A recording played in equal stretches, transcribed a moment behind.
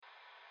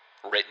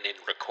Written and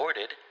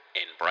recorded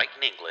in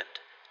Brighton, England,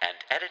 and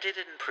edited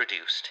and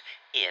produced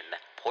in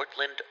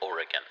Portland,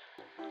 Oregon.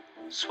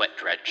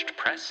 Sweat-Drenched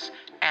Press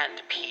and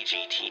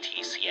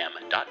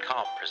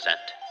PGTTCM.com present.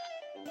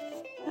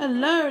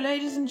 Hello,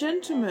 ladies and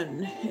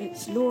gentlemen.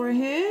 It's Laura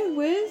here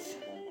with...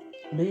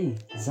 me,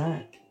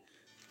 Zach.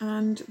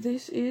 And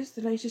this is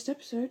the latest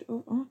episode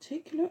of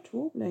Articulate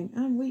Warbling.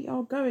 And we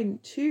are going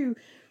to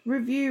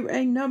review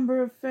a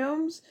number of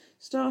films,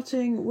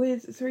 starting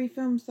with 3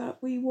 films that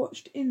we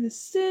watched in the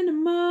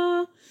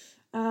cinema,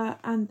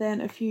 and then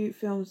a few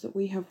films that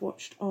we have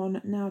watched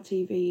on Now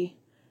TV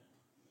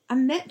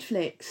and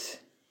Netflix.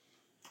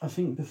 I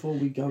think before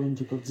we go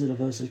into Godzilla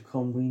vs.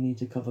 Kong, we need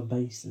to cover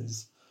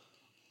bases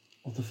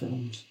of the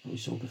films that we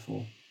saw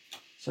before.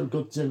 So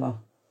Godzilla,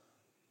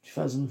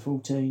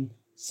 2014,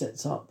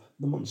 sets up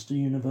the monster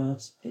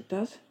universe. It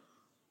does.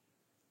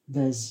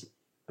 There's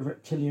a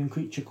reptilian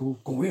creature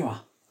called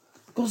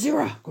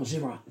Godzilla,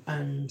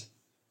 and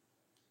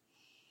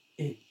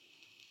it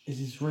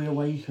is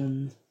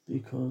reawakened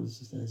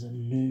because there's a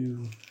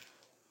new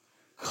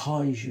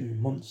kaiju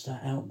monster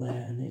out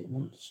there and it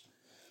wants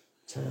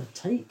to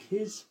take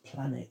his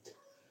planet.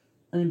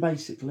 And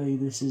basically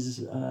this is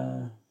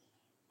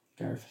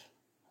Gareth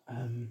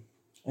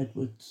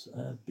Edwards'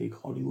 big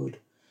Hollywood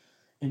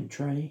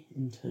entry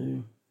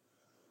into...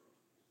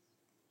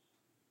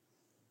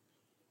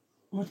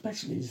 well, it's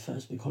basically his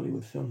first big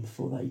Hollywood film.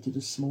 Before that he did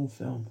a small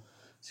film.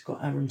 It's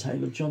got Aaron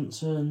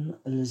Taylor-Johnson,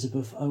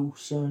 Elizabeth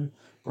Olsen,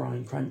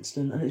 Bryan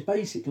Cranston, and it's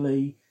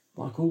basically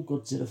like all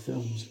Godzilla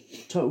films,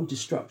 total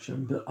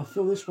destruction, but I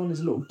feel this one is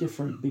a little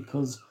different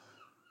because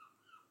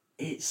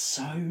it's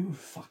so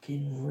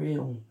fucking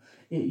real.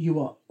 You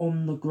are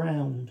on the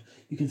ground.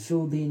 You can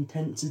feel the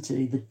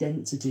intensity, the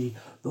density,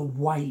 the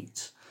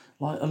weight.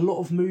 Like a lot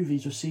of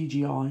movies with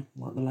CGI,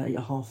 like the later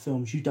half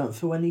films, you don't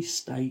feel any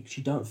stakes,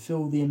 you don't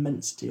feel the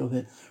immensity of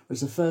it. Whereas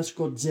the first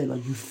Godzilla,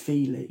 you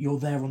feel it. You're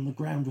there on the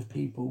ground with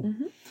people.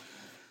 Mm-hmm.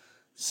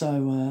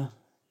 So,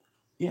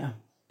 yeah,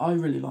 I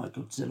really like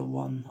Godzilla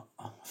 1.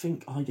 I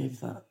think I gave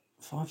that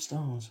 5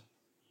 stars.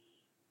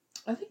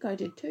 I think I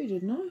did too,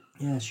 didn't I?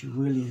 Yes, you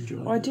really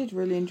enjoyed it. I did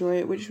really enjoy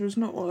it, which was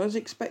not what I was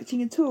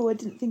expecting at all. I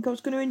didn't think I was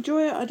going to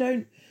enjoy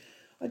it.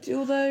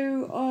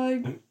 Although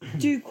I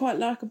do quite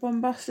like a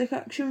bombastic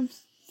action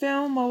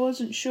film, I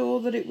wasn't sure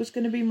that it was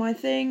going to be my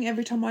thing.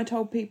 Every time I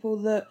told people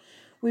that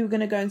we were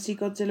going to go and see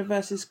Godzilla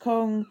vs.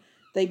 Kong,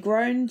 they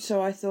groaned.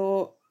 So I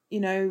thought,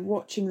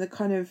 watching the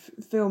kind of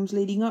films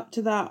leading up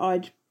to that,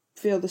 I'd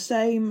feel the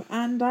same,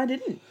 and I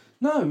didn't.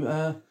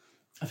 No,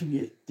 I think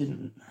it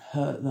didn't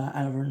hurt that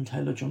Aaron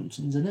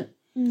Taylor-Johnson's in it.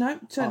 No,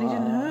 certainly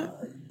didn't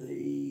hurt.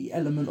 The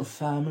element of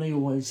family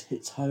always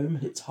hits home,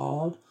 hits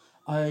hard.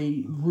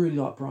 I really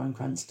like Bryan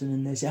Cranston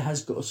in this. It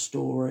has got a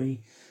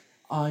story.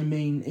 I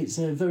mean, it's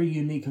a very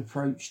unique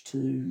approach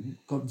to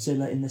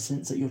Godzilla in the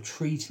sense that you're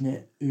treating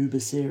it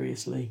uber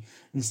seriously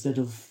instead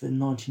of the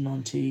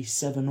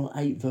 1997 or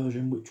 8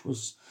 version, which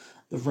was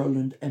the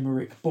Roland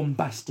Emmerich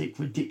bombastic,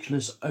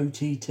 ridiculous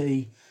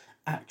OTT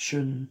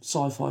action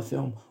sci-fi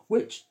film,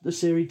 which the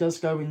series does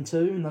go into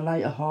in the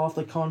later half.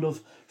 They kind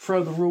of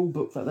throw the rule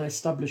book that they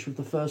established with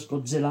the first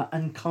Godzilla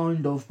and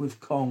kind of with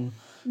Kong.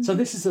 Mm-hmm. So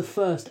this is the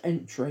first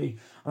entry,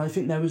 and I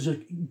think it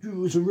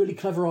was a really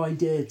clever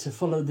idea to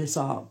follow this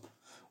up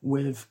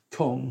with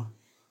Kong.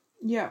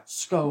 Yeah.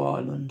 Skull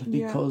Island,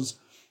 because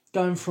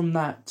going from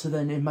that to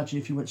then imagine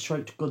if you went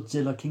straight to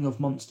Godzilla King of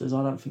Monsters,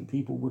 I don't think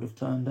people would have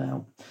turned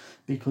out,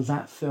 because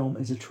that film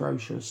is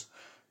atrocious,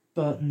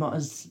 but not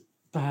as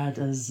bad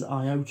as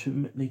I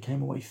ultimately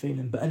came away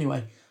feeling. But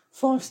anyway,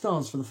 5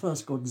 stars for the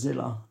first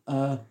Godzilla.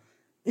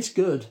 It's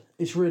good.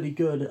 It's really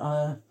good.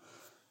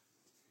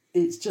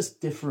 It's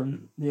just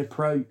different. The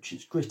approach,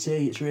 it's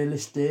gritty, it's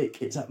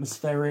realistic, it's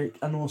atmospheric,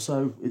 and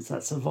also it's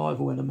that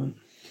survival element.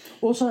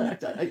 Also,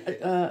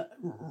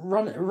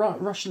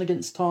 Russian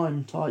against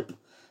time type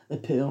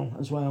appeal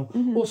as well.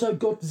 Mm-hmm. Also,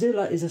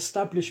 Godzilla is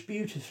established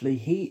beautifully.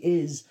 He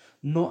is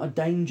not a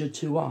danger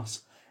to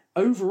us.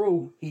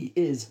 Overall, he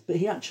is, but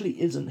he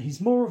actually isn't. He's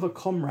more of a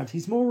comrade.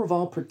 He's more of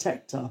our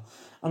protector.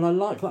 And I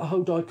like that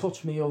whole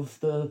dichotomy of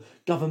the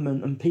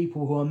government and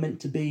people who are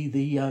meant to be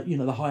the,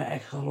 the higher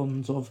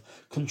echelons of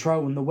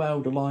control in the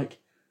world are like,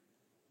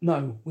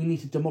 no, we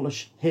need to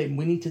demolish him.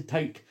 We need to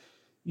take,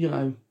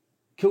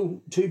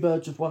 kill 2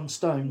 birds with 1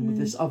 stone with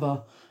this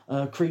other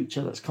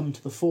creature that's come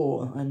to the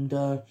fore. And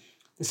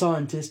the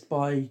scientist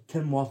who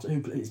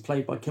is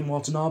played by Ken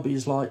Watanabe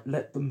is like,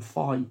 let them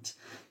fight.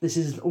 This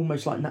is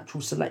almost like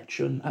natural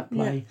selection at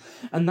play.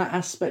 Yeah. And that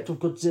aspect of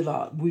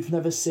Godzilla we've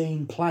never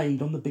seen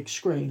played on the big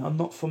screen, and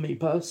not for me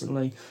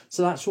personally.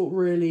 So that's what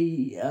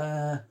really,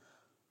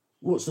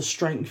 what's the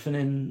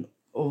strengthening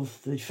of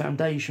the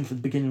foundation for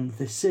the beginning of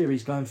this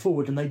series going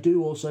forward. And they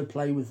do also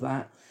play with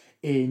that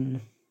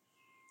in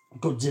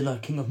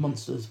Godzilla King of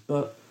Monsters.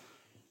 But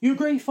you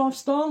agree, 5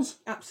 stars?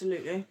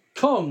 Absolutely.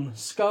 Kong,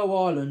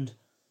 Skull Island.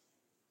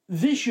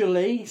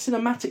 Visually,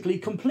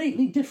 cinematically,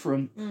 completely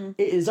different. Mm.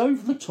 It is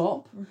over the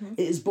top,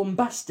 it is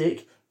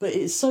bombastic, but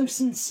it's so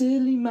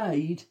sincerely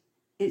made,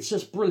 it's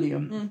just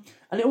brilliant.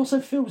 And it also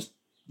feels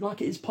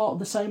like it is part of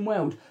the same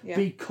world Yeah.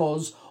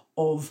 because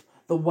of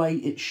the way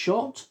it's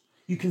shot.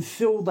 You can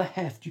feel the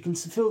heft, you can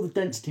feel the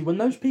density. When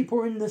those people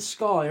are in the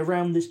sky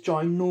around this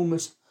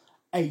ginormous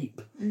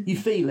ape, you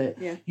feel it.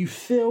 Yeah. You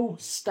feel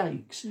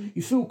stakes.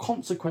 You feel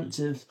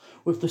consequences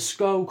with the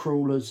skull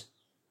crawlers.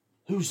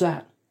 Who's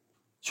that?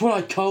 It's what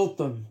I called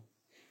them.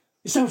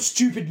 It sounds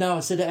stupid now I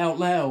said it out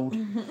loud.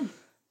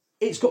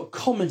 It's got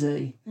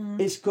comedy.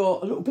 It's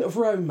got a little bit of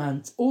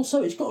romance.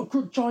 Also, it's got a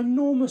good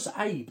ginormous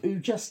ape who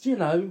just, you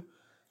know...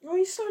 Oh,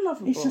 he's so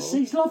lovable.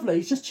 He's lovely.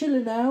 He's just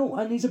chilling out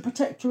and he's a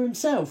protector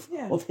himself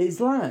of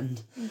his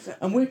land. Exactly.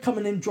 And we're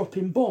coming in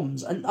dropping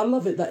bombs. And I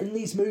love it that in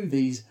these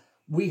movies,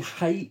 we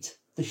hate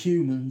the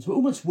humans. We're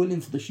almost willing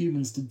for the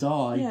humans to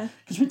die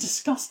because we're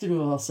disgusted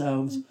with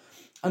ourselves.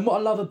 And what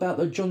I love about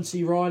the John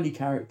C. Reilly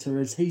character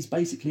is he's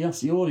basically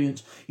us, the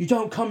audience. You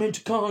don't come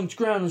into Kong's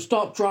ground and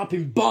start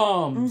dropping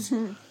bombs.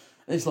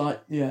 It's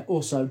like, yeah,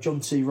 also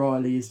John C.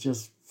 Reilly is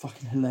just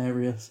fucking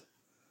hilarious.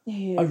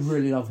 He is. I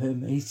really love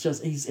him. He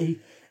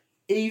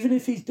even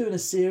if he's doing a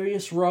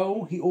serious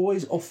role, he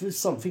always offers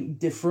something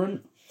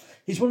different.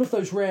 He's one of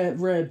those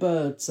rare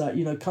birds that,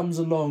 you know, comes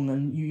along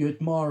and you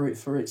admire it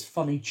for its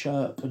funny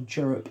chirp and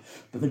chirrup,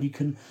 but then you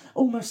can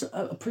almost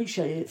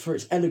appreciate it for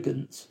its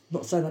elegance.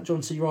 Not saying that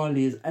John C.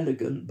 Reilly is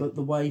elegant, but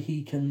the way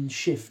he can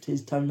shift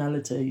his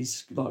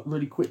tonalities like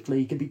really quickly.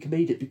 He can be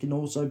comedic, but he can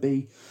also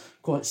be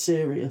quite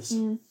serious.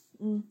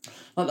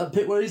 Like that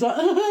bit where he's like,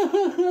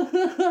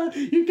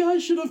 you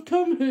guys should have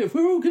come here,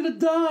 we're all going to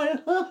die.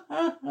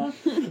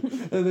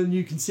 And then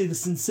you can see the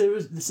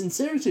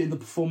sincerity in the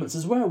performance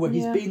as well, where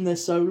he's been there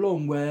so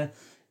long, where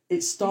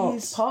it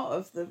starts... He's part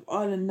of the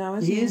island now,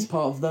 isn't he? He is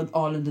part of the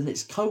island and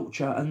its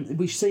culture, and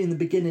we see in the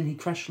beginning he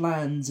crash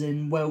lands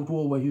in World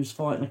War where he was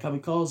fighting a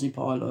kamikaze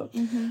pilot,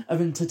 and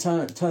then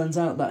turns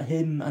out that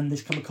him and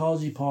this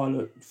kamikaze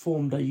pilot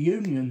formed a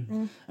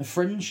union, a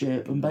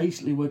friendship, and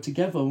basically were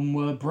together and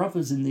were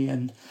brothers in the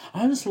end.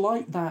 I just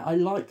like that. I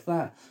like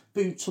that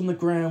boots on the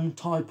ground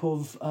type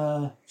of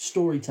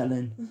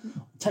storytelling,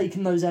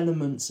 taking those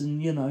elements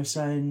and, you know,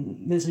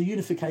 saying there's a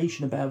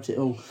unification about it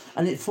all,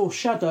 and it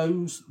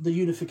foreshadows the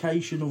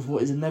unification of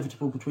what is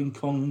inevitable between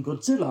Kong and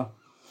Godzilla.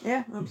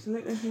 Yeah,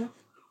 absolutely, yeah.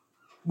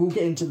 We'll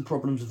get into the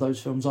problems of those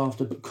films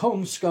after, but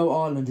Kong Skull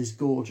Island is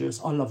gorgeous.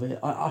 I love it.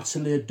 I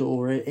utterly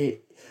adore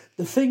it.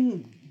 The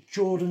thing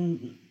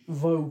Jordan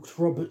Vogt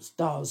Roberts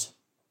does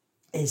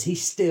is he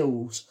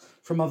steals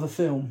from other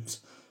films,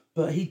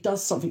 but he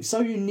does something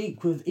so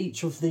unique with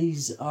each of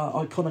these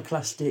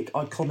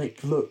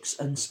iconic looks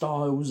and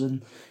styles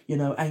and, you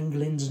know,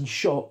 anglings and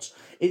shots.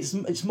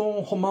 It's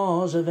more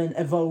homage than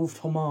evolved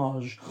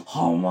homage.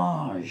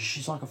 Homage.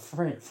 It's like a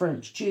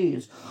French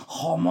cheers.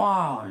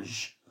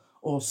 Homage.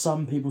 Or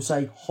some people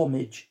say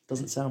homage.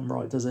 Doesn't sound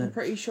right, does it? I'm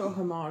pretty sure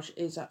homage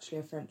is actually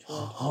a French word.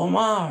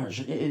 Homage,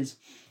 it is.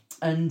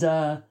 And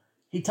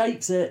he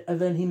takes it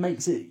and then he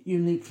makes it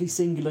uniquely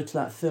singular to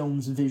that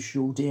film's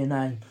visual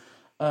DNA.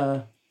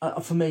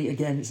 For me,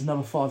 again, it's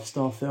another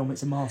 5-star film.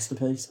 It's a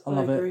masterpiece. I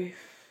love it.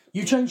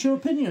 You changed your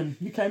opinion.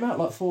 You came out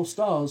like 4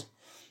 stars.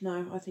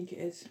 No, I think it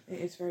is. It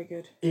is very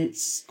good.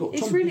 It's got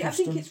Tom I Hiddleston.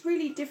 think it's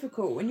really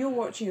difficult when you're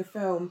watching a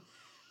film,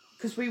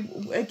 because we've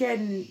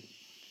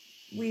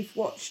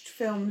watched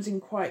films in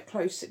quite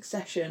close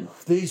succession.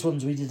 These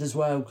ones we did as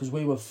well, because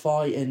we were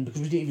fighting,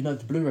 because we didn't even know if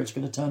the Blu-ray was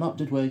going to turn up,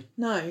 did we?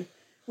 No.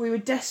 We were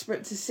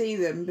desperate to see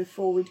them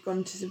before we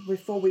went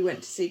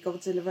to see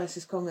Godzilla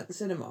vs. Kong at the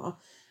cinema.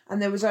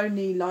 And there was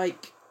only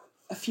like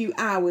a few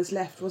hours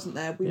left, wasn't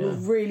there? We were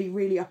really,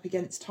 really up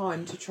against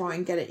time to try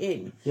and get it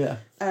in. Yeah.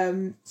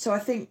 So I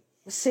think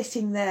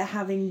sitting there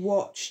having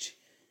watched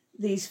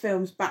these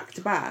films back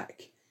to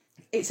back,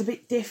 it's a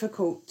bit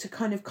difficult to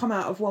kind of come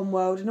out of one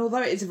world. And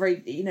although it is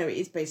it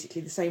is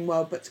basically the same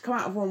world, but to come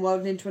out of one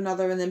world and into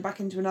another and then back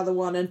into another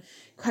one and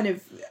kind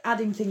of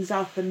adding things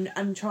up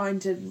and trying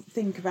to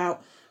think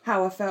about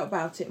how I felt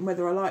about it and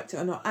whether I liked it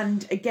or not.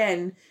 And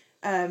again,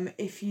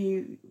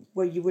 you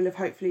will have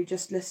hopefully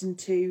just listened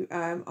to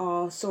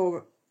our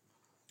Saw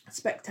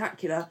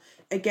Spectacular.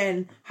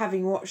 Again,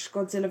 having watched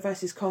Godzilla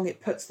vs. Kong,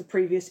 it puts the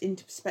previous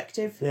into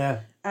perspective.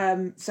 Yeah.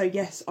 So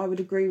yes, I would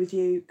agree with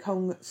you.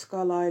 Kong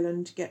Skull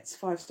Island gets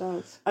 5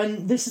 stars.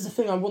 And this is the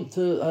thing I want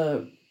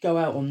to go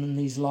out on in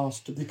these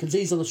last, because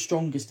these are the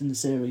strongest in the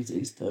series,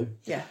 these two.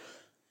 Yeah.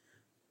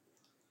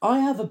 I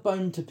have a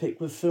bone to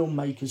pick with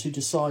filmmakers who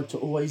decide to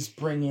always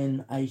bring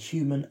in a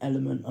human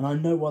element, and I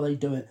know why they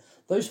do it.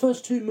 Those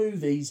first 2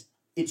 movies,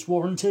 it's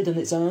warranted and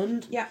it's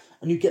earned. Yeah.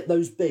 And you get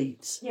those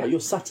beats, yeah. that you're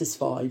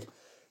satisfied.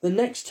 The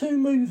next 2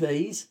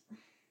 movies,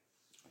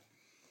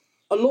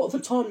 a lot of the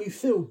time you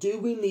feel, do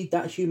we need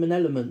that human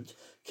element?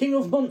 King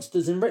of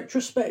Monsters, in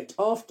retrospect,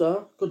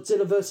 after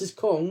Godzilla vs.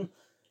 Kong,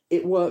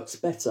 it works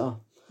better.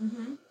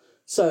 Mm-hmm.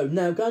 So,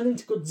 now going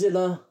into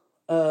Godzilla...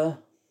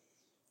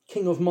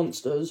 King of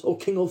Monsters, or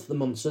King of the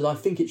Monsters. I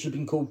think it should have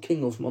been called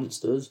King of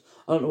Monsters.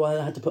 I don't know why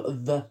I had to put a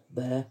 "the"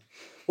 there.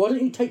 Why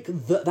don't you take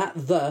that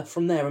 "the"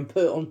 from there and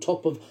put it on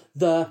top of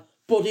the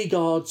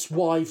bodyguard's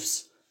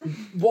wife's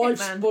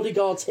Hitman.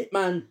 bodyguard's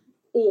hitman?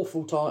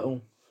 Awful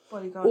title.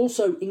 Bodyguard.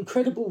 Also,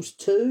 Incredibles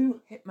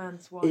 2,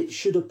 Hitman's Wife. it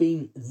should have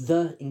been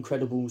The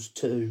Incredibles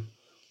 2.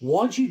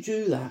 Why'd you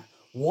do that?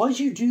 Why'd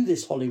you do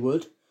this,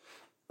 Hollywood?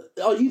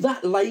 Are you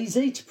that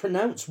lazy to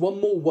pronounce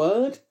one more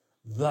word?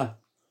 The.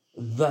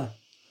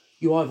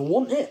 You either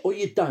want it or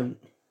you don't.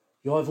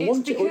 You either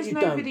want it or you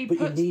don't, but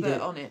you need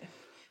it. On it.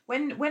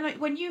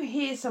 When you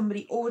hear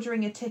somebody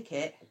ordering a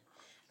ticket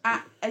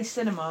at a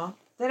cinema,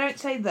 they don't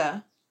say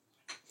the.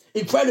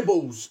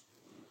 Incredibles!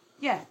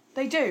 Yeah,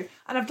 they do.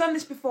 And I've done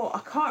this before. I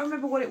can't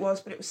remember what it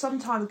was, but it was some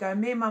time ago.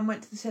 Me and Mum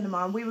went to the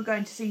cinema and we were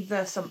going to see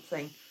the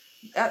something.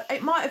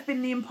 It might have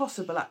been The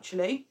Impossible,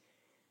 actually.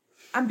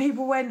 And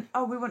people went,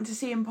 oh, we want to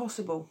see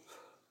Impossible.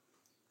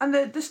 And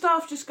the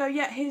staff just go,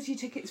 yeah, here's your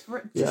tickets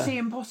to see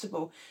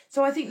Impossible.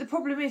 So I think the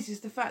problem is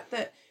the fact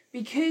that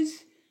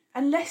because,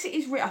 unless it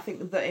is, I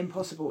think that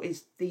Impossible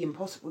is The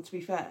Impossible, to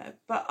be fair.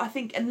 But I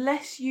think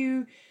unless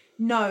you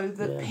know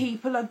that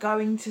people are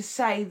going to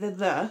say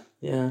the,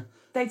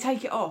 they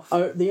take it off.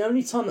 The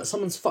only time that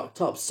someone's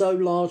fucked up so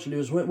largely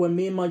was when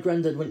me and my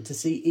granddad went to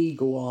see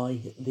Eagle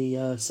Eye,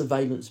 the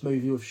surveillance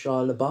movie with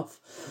Shia LaBeouf.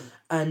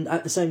 And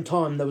at the same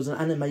time, there was an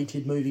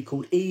animated movie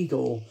called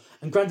Eagle.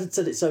 And Granddad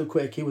said it so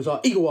quick, he was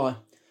like, Eagle Eye.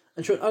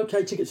 And she went,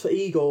 okay, tickets for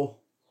Eagle.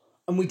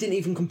 And we didn't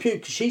even compute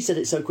because she said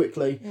it so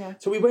quickly. Yeah.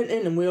 So we went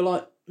in and we were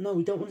like, no,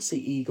 we don't want to see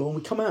Eagle. And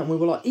we come out and we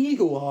were like,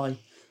 Eagle Eye.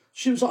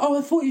 She was like, oh,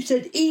 I thought you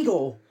said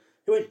Eagle.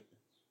 He went,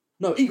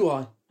 no, Eagle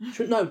Eye.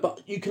 She went, no,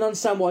 but you can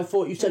understand why I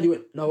thought you said. He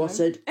went, no, I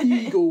said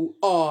Eagle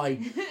Eye.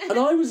 And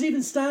I was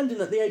even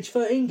standing at the age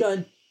 13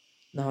 going,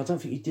 no, I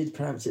don't think you did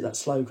pronounce it that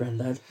slow,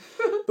 Grandad.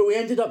 But we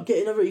ended up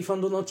getting a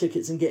refund on our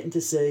tickets and getting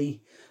to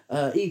see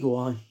Eagle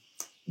Eye.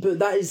 But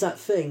that is that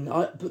thing.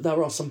 But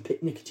there are some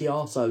picnickety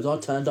arseholes. I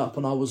turned up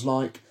and I was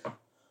like,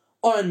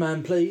 Iron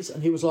Man, please.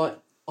 And he was like,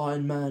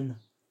 Iron Man,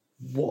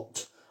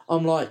 what?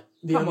 I'm like,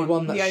 the only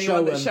one that's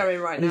showing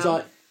right and he's now.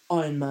 like,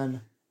 Iron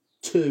Man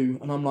 2.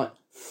 And I'm like,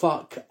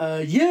 fuck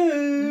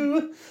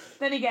you.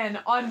 Then again,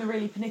 I'm the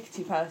really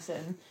panickety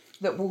person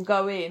that will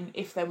go in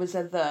if there was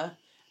a the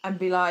and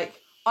be like,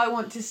 I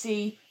want to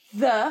see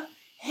the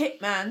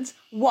Hitman's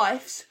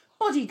Wife's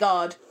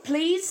Bodyguard,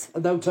 please.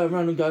 And they'll turn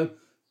around and go,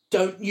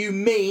 don't you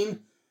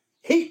mean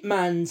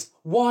Hitman's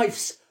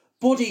Wife's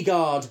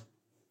Bodyguard?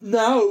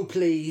 No,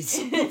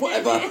 please.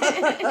 Whatever.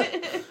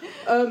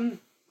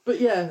 But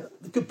yeah,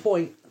 good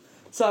point.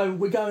 So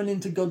we're going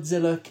into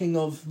Godzilla, King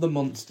of the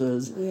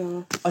Monsters.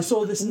 Yeah. I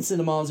saw this in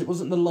cinemas. It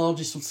wasn't the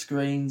largest of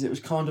screens. It was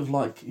kind of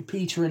like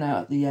petering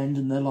out at the end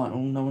and they're like,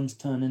 oh, no one's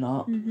turning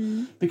up.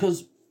 Mm-hmm.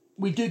 Because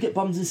we do get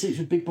bums in seats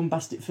with big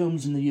bombastic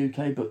films in the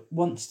UK, but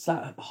once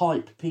that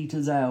hype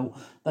peters out,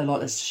 they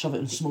like, let's shove it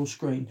on a small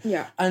screen.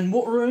 Yeah. And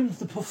what ruined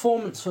the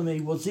performance for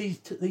me was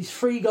these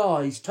three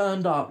guys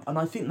turned up and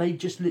I think they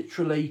just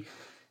literally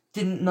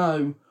didn't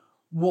know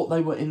what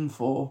they were in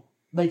for.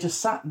 They just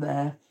sat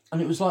there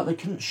and it was like they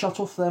couldn't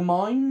shut off their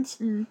minds.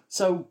 Mm.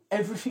 So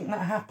everything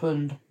that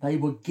happened, they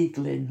were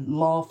giggling,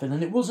 laughing.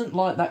 And it wasn't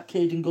like that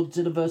kid in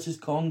Godzilla vs.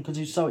 Kong because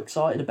he was so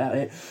excited about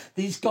it.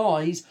 These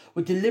guys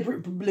were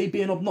deliberately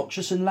being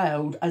obnoxious and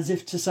loud as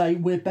if to say,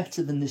 we're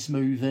better than this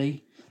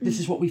movie. This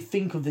is what we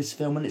think of this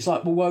film. And it's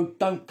like, well,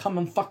 don't come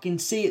and fucking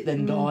see it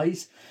then,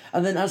 guys.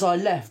 And then as I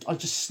left, I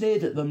just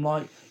sneered at them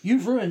like,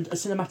 you've ruined a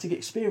cinematic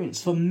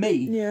experience for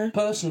me,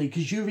 personally,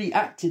 because you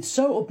reacted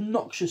so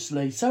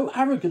obnoxiously, so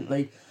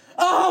arrogantly.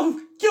 Oh,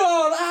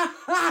 God!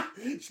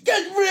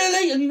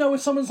 Really? And you know when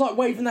someone's like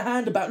waving their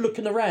hand about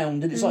looking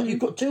around and it's like, you've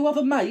got two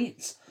other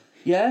mates,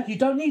 yeah? You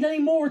don't need any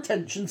more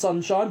attention,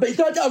 sunshine. But he's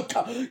like, oh,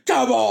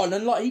 come on!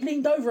 And like he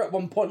leaned over at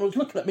one point and was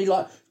looking at me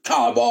like,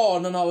 come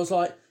on! And I was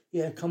like,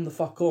 yeah, come the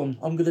fuck on.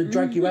 I'm going to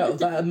drag you out of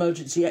that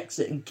emergency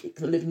exit and kick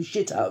the living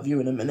shit out of you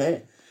in a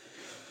minute.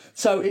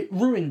 So it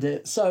ruined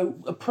it. So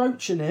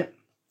approaching it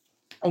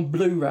on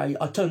Blu-ray,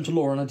 I turned to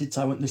Laura and I did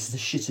say, I went, this is the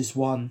shittest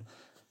one.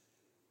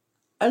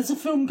 As the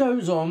film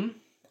goes on,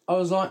 I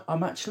was like,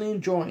 I'm actually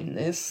enjoying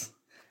this.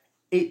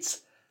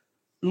 It's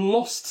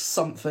lost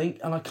something,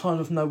 and I kind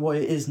of know what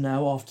it is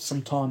now after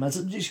some time.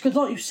 Because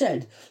like you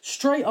said,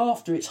 straight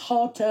after, it's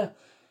hard to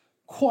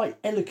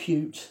quite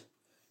elocute.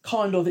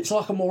 Kind of, it's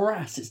like a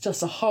morass. It's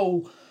just a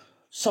whole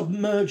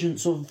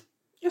submergence of...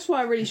 That's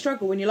why I really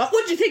struggle when you're like,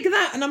 what do you think of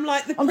that? And I'm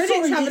like, the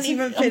credits haven't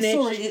even finished.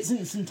 I'm sorry, it's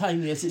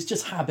instantaneous. It's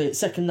just habit,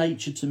 second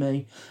nature to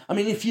me. I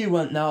mean, if you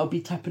weren't there, I'd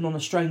be tapping on a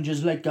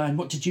stranger's leg going,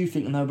 what did you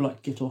think? And they'd be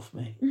like, get off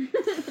me.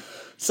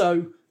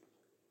 So,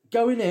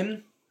 going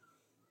in,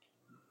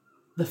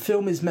 the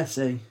film is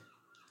messy.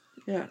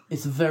 Yeah.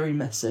 It's very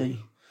messy.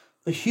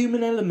 The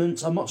human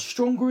elements are much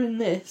stronger in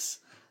this,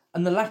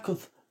 and the lack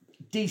of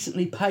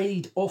decently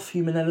paid off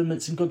human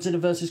elements in Godzilla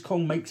vs.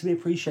 Kong makes me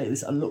appreciate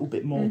this a little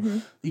bit more. Mm-hmm.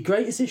 The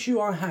greatest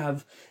issue I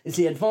have is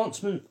the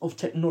advancement of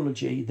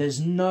technology. There's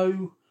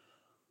no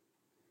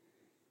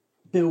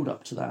build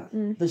up to that.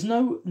 There's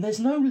no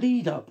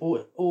lead up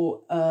or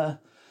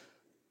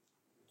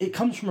it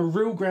comes from a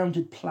real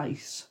grounded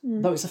place.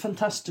 Though it's a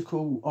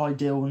fantastical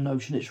ideal and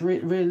notion, it's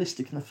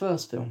realistic in the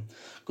first film.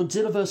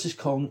 Godzilla vs.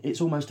 Kong,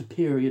 it's almost a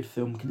period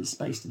film because it's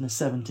based in the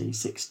 70s,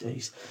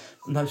 60s,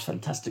 and those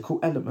fantastical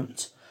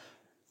elements.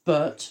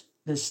 but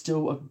there's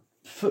still a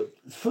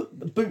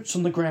boots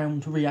on the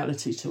ground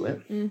reality to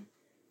it,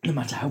 no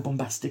matter how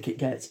bombastic it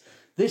gets.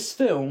 This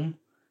film,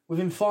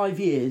 within 5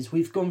 years,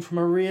 we've gone from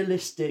a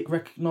realistic,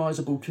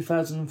 recognisable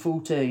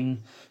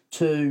 2014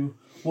 to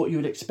what you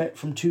would expect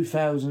from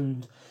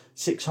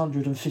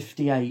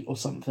 2658 or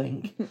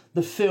something.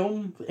 The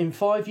film, in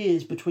 5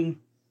 years between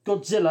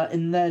Godzilla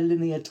in their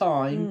linear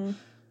time,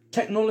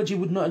 technology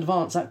would not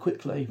advance that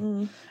quickly.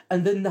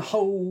 And then the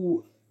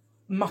whole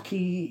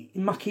mucky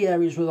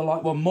areas where they're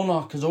like, well,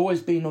 Monarch has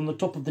always been on the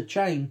top of the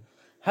chain.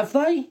 Have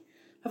they?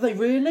 Have they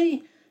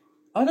really?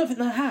 I don't think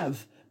they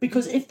have.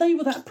 Because if they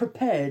were that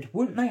prepared,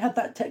 wouldn't they have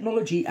that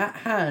technology at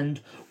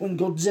hand when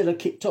Godzilla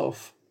kicked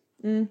off?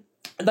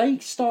 They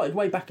started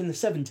way back in the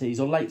 70s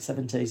or late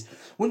 70s.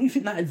 Wouldn't you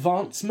think that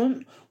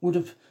advancement would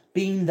have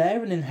been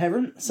there and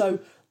inherent? So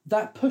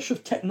that push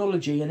of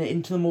technology and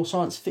into the more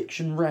science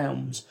fiction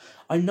realms,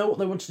 I know what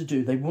they wanted to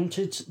do. They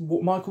wanted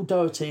what Michael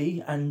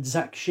Dougherty and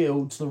Zach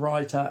Shields, the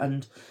writer,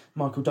 and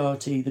Michael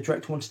Dougherty, the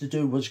director, wanted to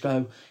do was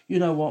go, you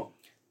know what,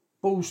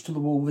 balls to the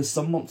wall, this is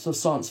a monster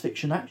science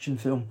fiction action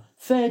film.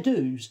 Fair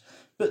dues.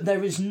 But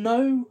there is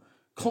no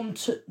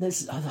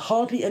there's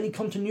hardly any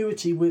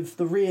continuity with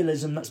the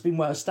realism that's been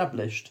well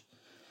established.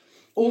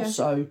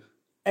 Also,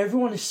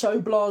 everyone is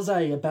so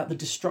blasé about the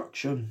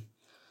destruction.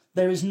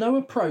 There is no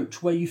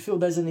approach where you feel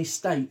there's any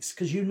stakes,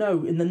 because you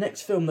know in the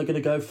next film they're going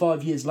to go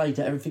 5 years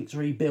later, everything's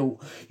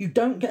rebuilt. You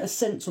don't get a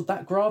sense of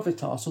that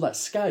gravitas or that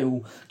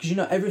scale, because you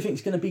know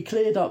everything's going to be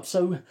cleared up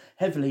so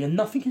heavily and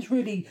nothing is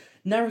really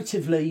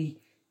narratively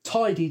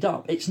tidied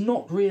up. It's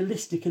not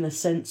realistic in a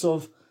sense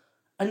of...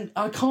 And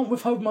I can't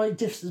withhold my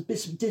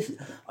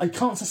I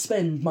can't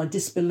suspend my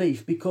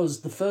disbelief,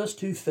 because the first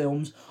two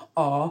films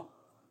are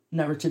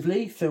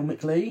narratively,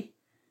 filmically,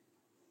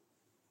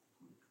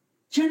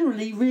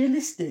 generally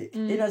realistic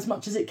in as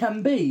much as it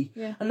can be.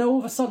 Yeah. And then all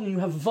of a sudden you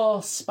have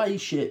vast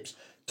spaceships,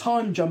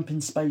 time-jumping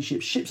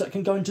spaceships, ships that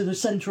can go into the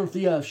centre of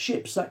the Earth,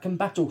 ships that can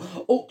battle,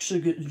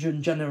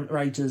 oxygen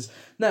generators.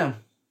 Now,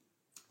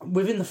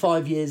 within the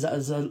 5 years that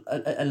has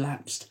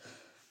elapsed,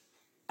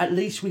 at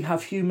least we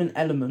have human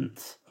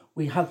elements.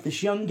 We have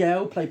this young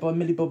girl played by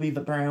Millie Bobby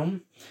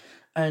Brown,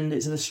 and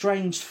it's an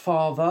estranged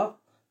father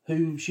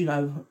who's, you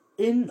know,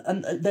 and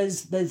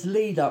there's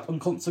lead up and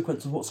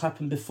consequence of what's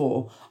happened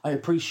before. I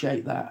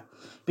appreciate that,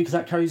 because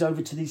that carries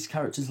over to these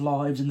characters'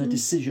 lives and their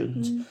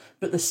decisions.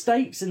 But the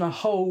stakes in a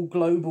whole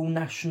global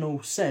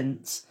national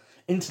sense,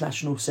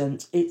 international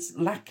sense, it's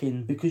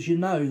lacking, because you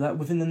know that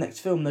within the next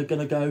film they're going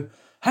to go,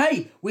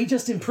 hey, we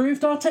just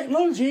improved our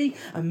technology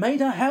and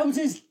made our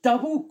houses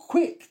double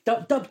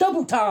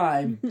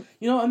time.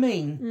 You know what I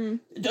mean?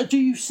 Do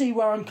you see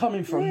where I'm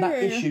coming from,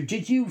 that issue?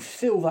 Did you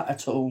feel that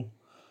at all?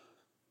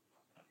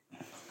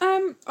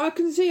 I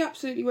can see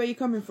absolutely where you're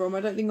coming from. I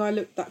don't think I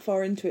looked that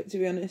far into it, to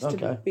be honest,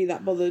 to be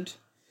that bothered.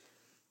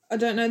 I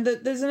don't know.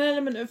 There's an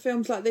element of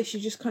films like this you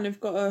just kind of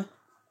gotta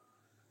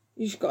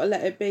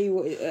let it be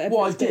what it's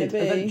Well, I did be.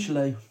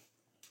 eventually,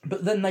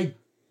 but then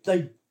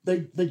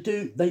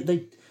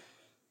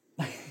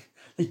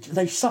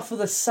they suffer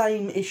the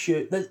same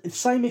issue. The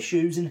same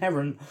issues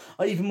inherent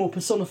are even more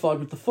personified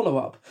with the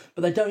follow-up,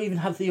 but they don't even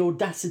have the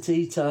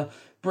audacity to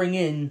bring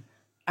in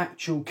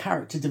actual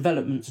character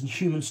developments and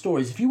human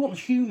stories. If you want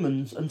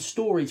humans and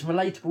stories,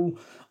 relatable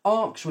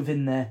arcs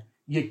within there,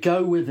 you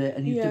go with it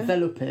and you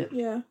develop it.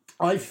 Yeah.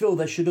 I feel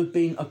there should have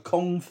been a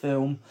Kong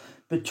film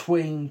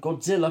between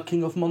Godzilla,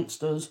 King of the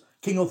Monsters,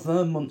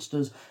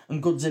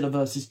 and Godzilla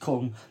vs.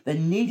 Kong. There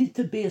needed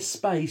to be a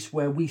space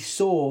where we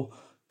saw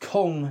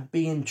Kong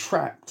being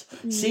trapped,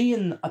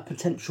 seeing a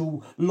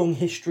potential long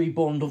history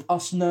bond of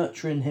us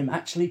nurturing him,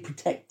 actually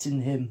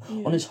protecting him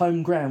on his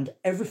home ground.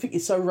 Everything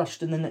is so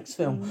rushed in the next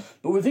film.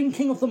 But within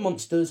King of the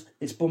Monsters,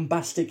 it's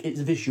bombastic,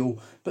 it's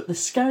visual, but the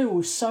scale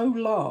is so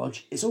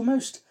large, it's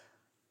almost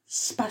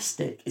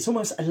spastic, it's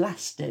almost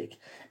elastic.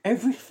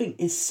 Everything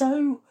is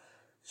so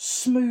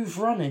smooth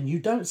running, you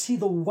don't see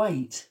the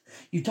weight,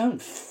 you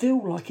don't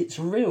feel like it's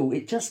real,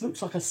 it just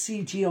looks like a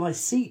CGI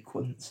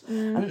sequence.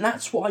 And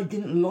that's what I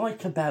didn't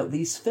like about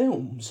these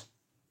films.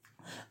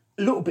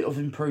 A little bit of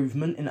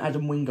improvement in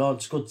Adam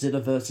Wingard's Godzilla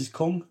vs.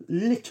 Kong,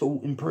 little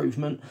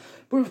improvement,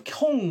 but with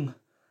Kong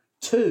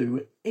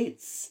 2,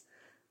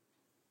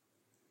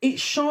 it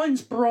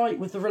shines bright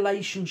with the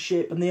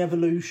relationship and the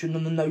evolution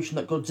and the notion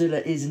that Godzilla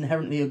is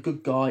inherently a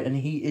good guy and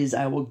he is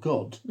our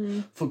god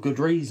for good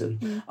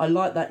reason. I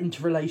like that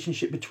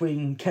interrelationship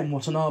between Ken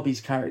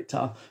Watanabe's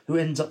character, who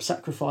ends up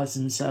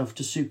sacrificing himself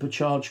to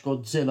supercharge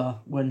Godzilla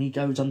when he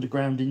goes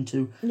underground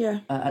into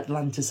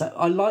Atlantis.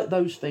 I like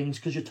those things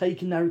because you're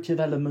taking narrative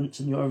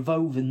elements and you're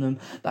evolving them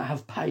that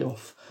have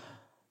payoff.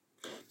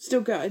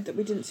 Still gutted that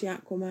we didn't see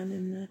Aquaman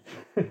in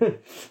there.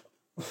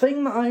 The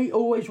thing that I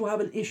always will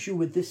have an issue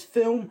with this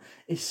film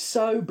is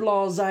so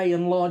blasé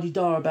and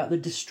la-di-da about the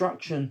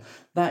destruction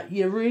that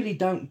you really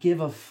don't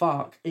give a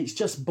fuck. It's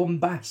just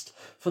bombast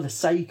for the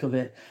sake of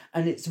it,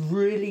 and it's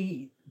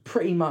really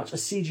pretty much a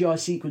CGI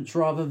sequence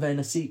rather than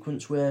a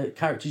sequence where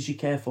characters you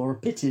care for are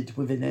pitted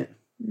within it.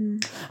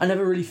 I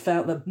never really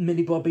felt that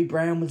Millie Bobby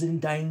Brown was in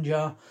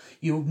danger.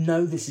 You'll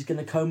know this is going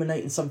to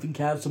culminate in something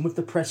else. And with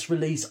the press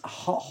release,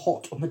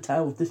 hot on the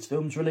tail of this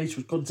film's release,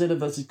 with Godzilla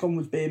vs. Kong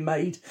was being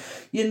made,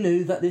 you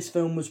knew that this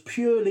film was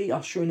purely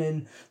ushering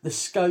in the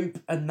scope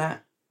and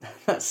that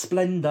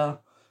splendour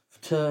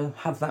to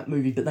have that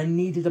movie, but they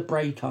needed a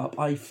break-up.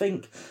 I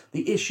think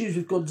the issues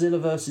with Godzilla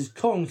vs.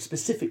 Kong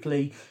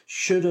specifically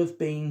should have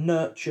been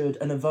nurtured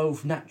and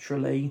evolved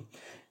naturally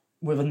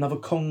with another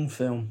Kong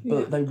film,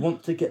 but they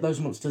want to get those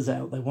monsters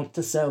out. They want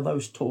to sell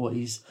those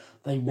toys.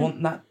 They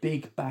want that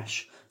big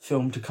bash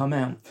film to come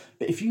out.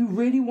 But if you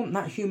really want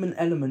that human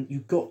element,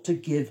 you've got to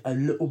give a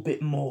little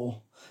bit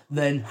more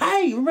than,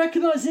 hey,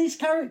 recognise these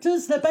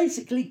characters? They're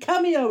basically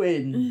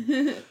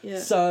cameoing.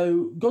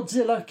 So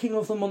Godzilla, King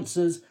of the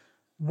Monsters,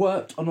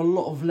 worked on a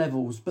lot of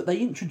levels, but they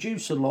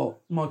introduce a lot.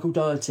 Michael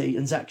Dougherty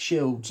and Zach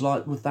Shields,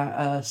 like with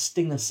that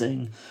Stinger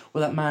scene,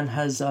 where that man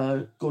has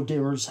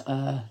Ghidorah's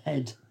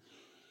head,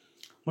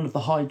 one of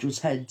the Hydra's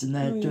heads, and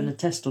they're doing a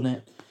test on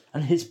it,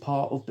 and his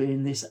part of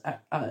being this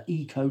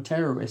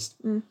eco-terrorist.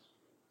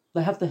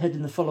 They have the head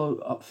in the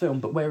follow-up film,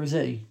 but where is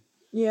he?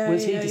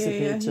 Where's he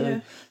disappeared to? Yeah.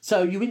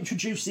 So you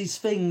introduce these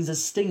things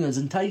as stingers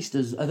and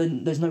tasters, and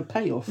then there's no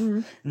payoff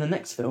in the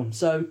next film.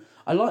 So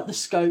I like the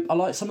scope. I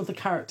like some of the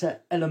character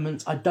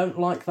elements. I don't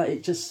like that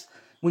it just,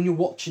 when you're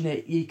watching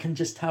it, you can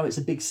just tell it's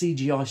a big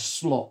CGI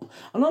slop.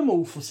 And I'm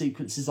all for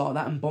sequences like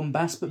that and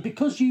bombast, but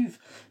because you've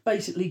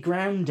basically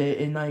ground it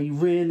in a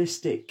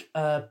realistic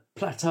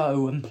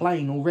plateau and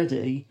plane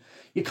already,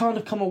 you kind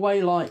of come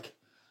away like,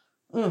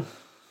 oh,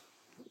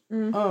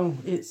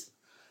 it's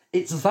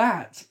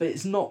that, but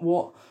it's not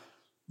what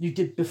you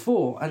did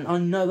before. And I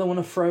know they want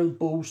to throw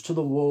balls to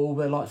the wall.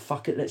 They're like,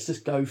 fuck it, let's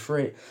just go for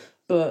it.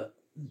 But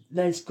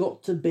there's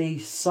got to be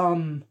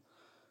some...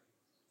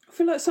 I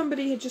feel like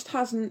somebody just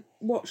hasn't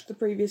watched the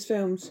previous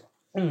films.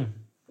 And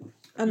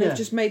they've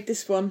just made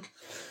this one.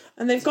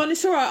 And they've gone,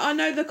 it's all right, I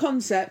know the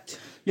concept.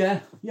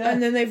 Yeah.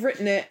 And then they've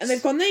written it. And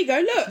they've gone, there you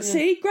go, look,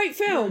 see, great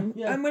film.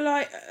 Yeah. And we're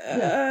like...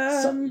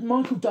 So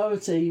Michael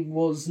Dougherty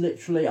was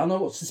literally... I know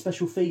what's the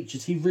special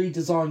features. He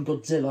redesigned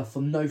Godzilla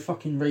for no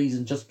fucking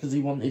reason, just because he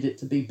wanted it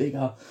to be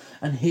bigger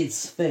and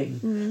his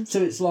thing.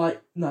 So it's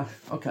like, no,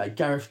 okay,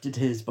 Gareth did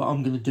his, but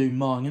I'm going to do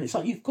mine. And it's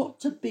like, you've got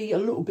to be a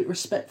little bit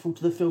respectful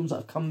to the films that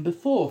have come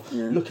before.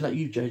 Looking at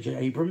you, J.J.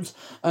 Abrams.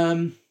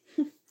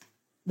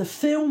 The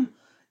film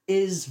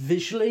is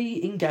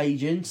visually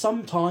engaging.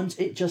 Sometimes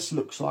it just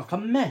looks like a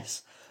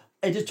mess.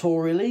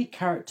 Editorially,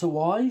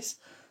 character-wise,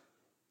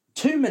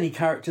 too many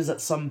characters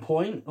at some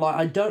point. Like,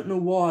 I don't know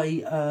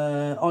why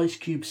Ice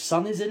Cube's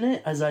son is in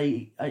it as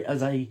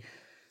a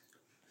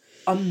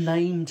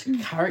unnamed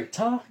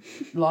character.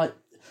 Like,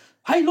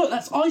 hey, look,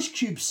 that's Ice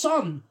Cube's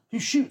son who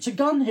shoots a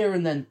gun here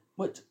and then.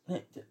 What?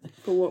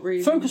 For what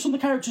reason? Focus on the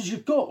characters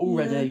you've got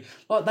already.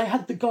 Like, they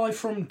had the guy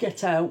from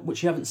Get Out,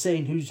 which you haven't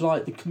seen, who's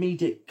like the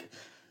comedic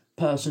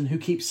person who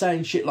keeps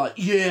saying shit like,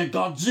 yeah,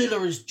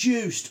 Godzilla is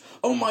juiced.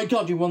 Oh my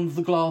god, you're one of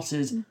the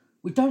glasses.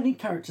 We don't need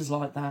characters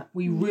like that.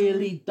 We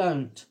really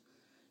don't.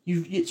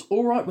 It's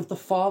all right with the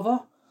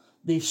father,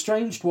 the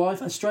estranged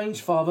wife,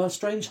 estranged father,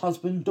 estranged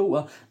husband,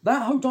 daughter.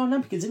 That whole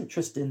dynamic is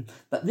interesting.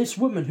 That this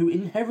woman who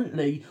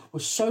inherently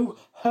was so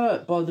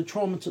hurt by the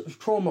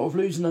trauma of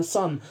losing her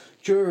son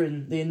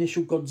during the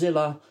initial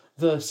Godzilla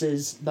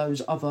versus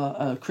those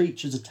other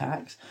creatures'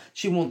 attacks,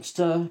 she wants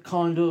to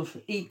kind of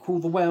equal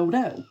the world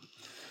out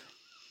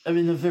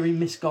in a very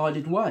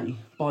misguided way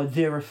by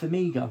Vera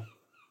Farmiga.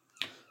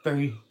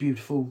 Very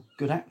beautiful,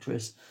 good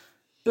actress.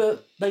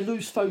 But they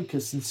lose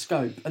focus and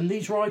scope. And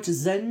these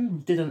writers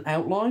then did an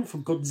outline for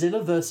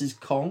Godzilla vs.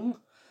 Kong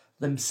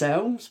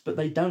themselves, but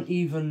they don't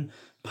even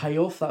pay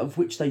off that of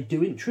which they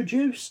do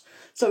introduce.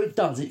 So it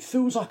does. It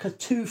feels like a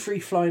too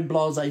free-flowing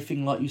blasé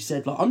thing, like you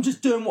said. Like, I'm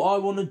just doing what I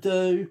want to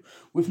do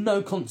with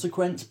no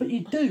consequence. But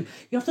you do.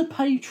 You have to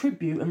pay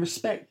tribute and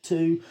respect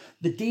to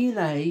the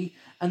DNA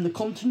and the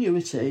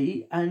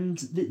continuity and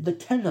the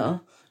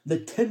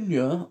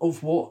tenure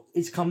of what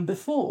is come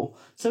before.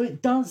 So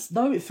it does,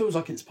 though it feels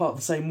like it's part of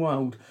the same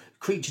world,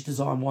 creature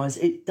design wise,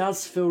 it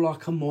does feel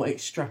like a more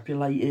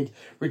extrapolated,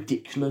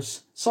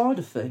 ridiculous side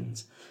of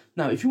things.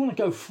 Now, if you want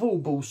to go full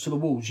balls to the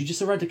walls, you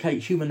just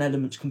eradicate human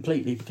elements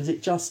completely, because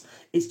it's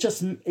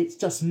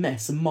just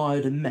mess and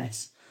mired and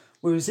mess.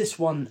 Whereas this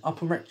one,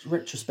 up in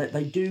retrospect,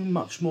 they do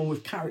much more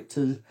with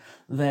character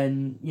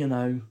than, you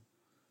know,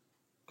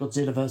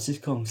 Godzilla vs.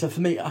 Kong. So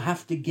for me, I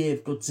have to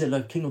give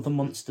Godzilla, King of the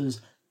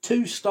Monsters,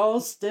 2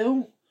 stars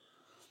still.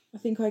 I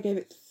think I gave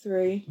it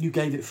 3. You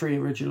gave it 3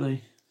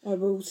 originally. I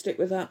will stick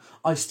with that.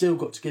 I still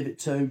got to give it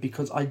 2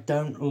 because I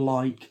don't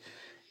like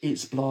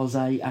its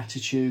blasé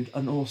attitude,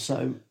 and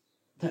also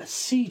that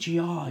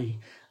CGI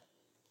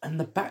and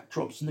the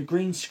backdrops and the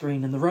green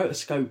screen and the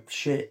rotoscope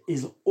shit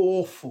is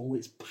awful.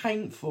 It's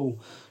painful.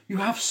 You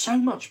have so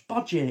much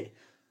budget.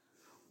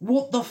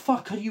 What the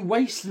fuck are you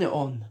wasting it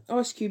on?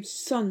 Ice Cube's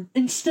son.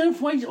 Instead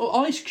of wasting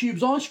Ice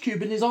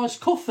Cube in his iced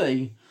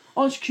coffee.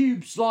 Ice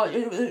Cube's like,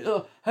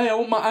 hey, I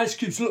want my ice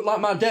cubes to look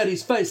like my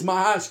daddy's face in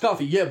my iced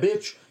coffee. Yeah,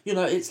 bitch. You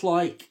know, it's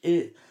like,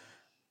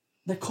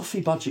 their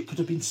coffee budget could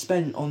have been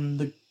spent on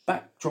the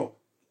backdrop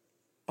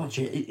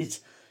budget.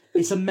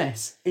 It's a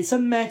mess. It's a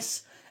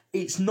mess.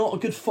 It's not a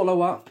good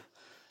follow-up.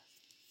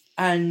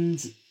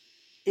 And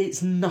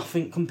it's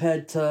nothing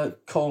compared to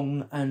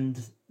Kong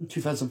and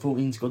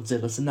 2014's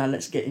Godzilla. So now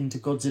let's get into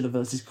Godzilla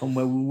vs. Kong,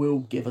 where we will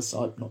give a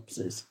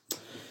synopsis.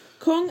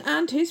 Kong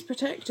and his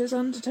protectors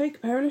undertake a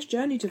perilous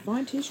journey to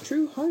find his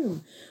true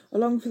home.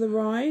 Along for the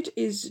ride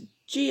is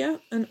Gia,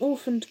 an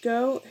orphaned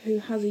girl who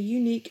has a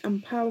unique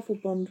and powerful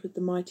bond with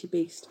the mighty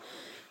beast.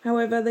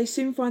 However, they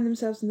soon find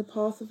themselves in the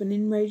path of an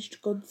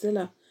enraged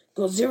Godzilla,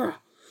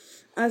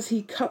 as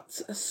he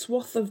cuts a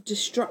swath of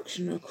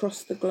destruction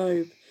across the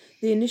globe.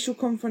 The initial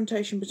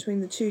confrontation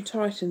between the two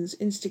titans,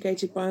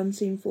 instigated by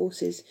unseen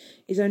forces,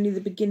 is only the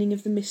beginning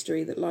of the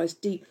mystery that lies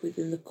deep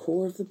within the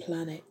core of the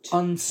planet.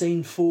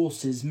 Unseen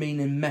forces,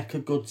 meaning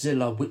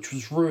Mechagodzilla, which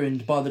was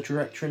ruined by the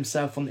director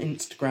himself on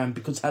Instagram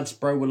because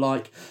Hasbro were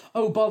like,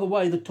 oh, by the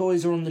way, the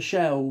toys are on the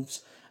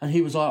shelves. And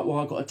he was like, well,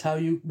 I've got to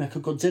tell you,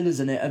 Mechagodzilla's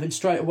in it. And then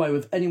straight away,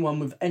 with anyone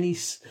with any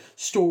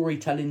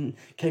storytelling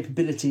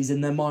capabilities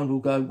in their mind will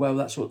go, well,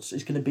 that's what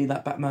it's going to be,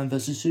 that Batman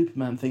versus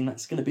Superman thing.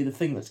 That's going to be the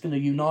thing that's going to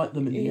unite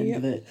them in the end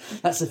of it.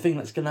 That's the thing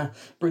that's going to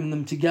bring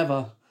them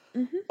together.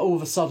 Mm-hmm. All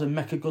of a sudden,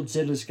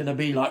 Mechagodzilla's going to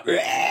be like,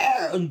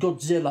 Rah! And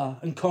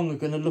Godzilla and Kong are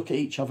going to look at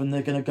each other and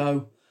they're going to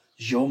go,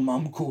 is your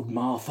mum called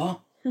Martha?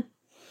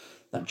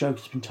 That joke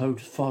has been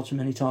told far too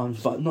many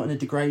times, but not in a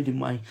degrading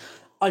way.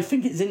 I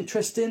think it's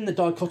interesting, the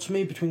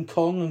dichotomy between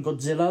Kong and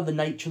Godzilla, the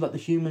nature that the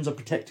humans are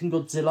protecting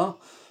Godzilla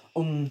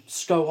on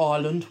Skull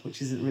Island,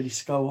 which isn't really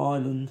Skull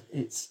Island,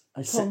 it's a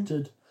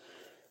sectored...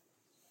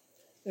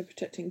 They're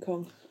protecting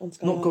Kong on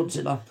Skull Not Island.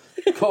 Godzilla.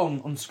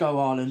 Kong on Skull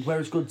Island,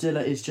 whereas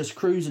Godzilla is just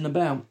cruising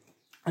about.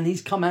 And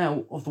he's come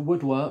out of the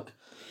woodwork,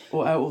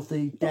 or out of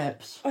the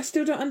depths. I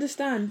still don't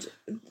understand,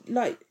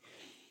 like,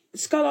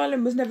 Skull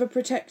Island was never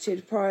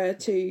protected prior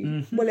to...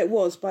 Mm-hmm. Well, it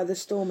was by the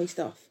stormy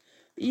stuff.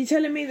 You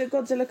telling me that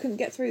Godzilla couldn't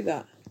get through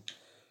that?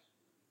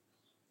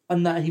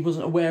 And that he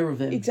wasn't aware of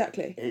him.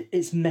 Exactly.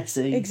 It's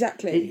messy.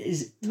 Exactly. It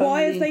is totally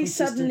Why have they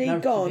suddenly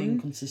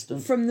gone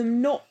from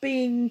them not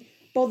being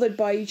bothered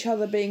by each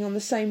other being on the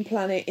same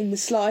planet in the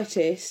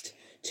slightest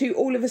to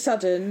all of a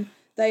sudden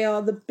they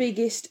are the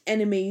biggest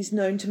enemies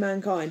known to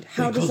mankind?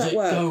 How does that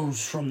work? Because it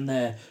goes from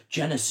their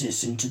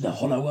genesis into the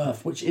Hollow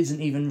Earth, which isn't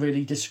even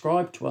really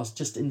described to us,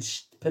 just in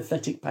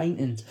pathetic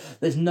paintings.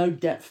 There's no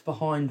depth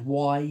behind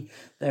why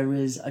there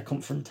is a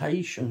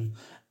confrontation.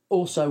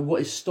 Also,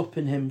 what is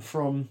stopping him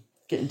from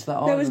getting to that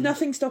island? There was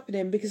nothing stopping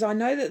him, because I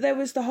know that there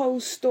was the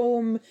whole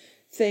storm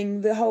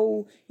thing, the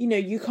whole,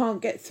 you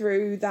can't get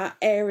through that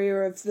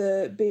area of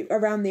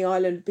around the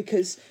island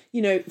because,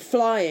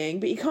 flying,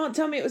 but you can't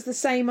tell me it was the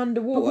same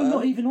underwater. But we're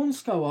not even on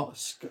Skull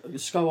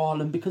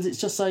Island, because it's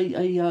just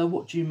a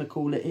what do you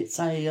call it? It's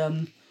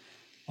a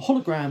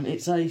hologram.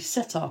 It's a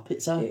setup.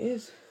 It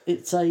is.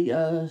 It's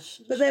a...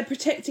 But they're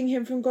protecting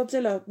him from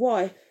Godzilla.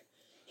 Why?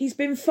 He's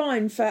been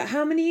fine for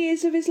how many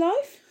years of his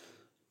life?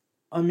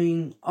 I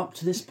mean, up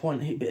to this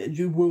point,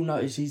 you will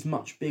notice he's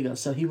much bigger.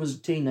 So he was a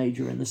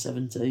teenager in the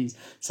 70s.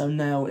 So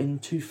now in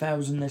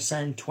 2000, they're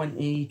saying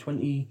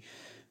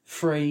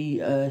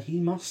 2023, he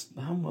must...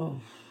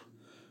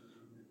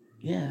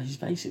 yeah, he's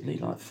basically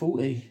like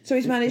 40. So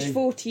he's 50. managed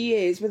 40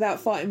 years without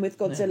fighting with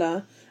Godzilla.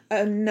 Yeah.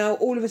 And now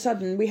all of a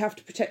sudden we have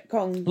to protect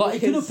Kong. Like, it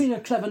could have been a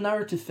clever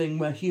narrative thing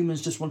where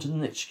humans just wanted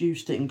an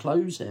excuse to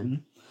enclose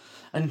him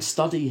and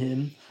study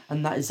him,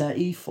 and that is their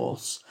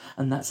ethos,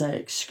 and that's their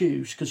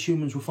excuse, because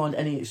humans will find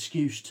any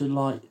excuse to,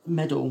 like,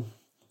 meddle,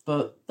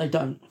 but they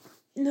don't.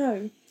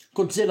 No.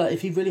 Godzilla,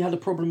 if he really had a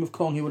problem with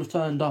Kong, he would have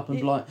turned up and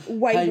be like,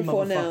 way hey,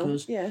 before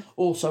motherfuckers. Now. Yeah.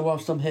 Also,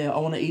 whilst I'm here, I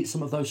want to eat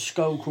some of those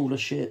skull crawler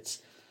shits.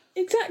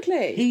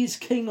 Exactly. He's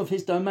king of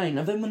his domain,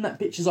 and then when that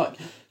bitch is like...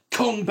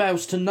 Kong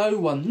bows to no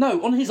one.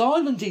 No, on his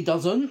island he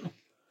doesn't.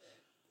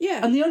 Yeah.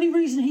 And the only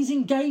reason he's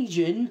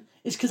engaging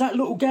is because that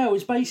little girl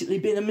is basically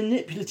being a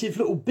manipulative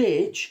little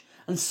bitch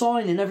and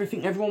signing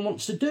everything everyone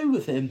wants to do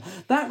with him.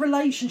 That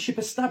relationship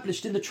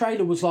established in the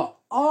trailer was like,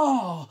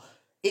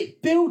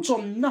 it builds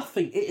on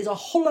nothing. It is a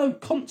hollow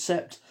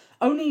concept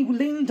only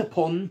leaned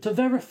upon to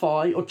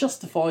verify or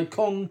justify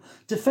Kong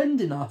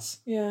defending us.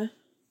 Yeah.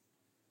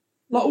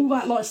 Like, all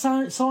that, like,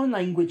 sign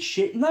language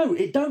shit. No,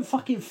 it don't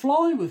fucking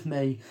fly with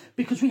me.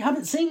 Because we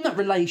haven't seen that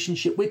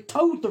relationship. We're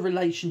told the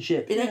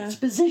relationship in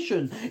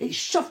exposition. It's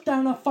shoved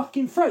down our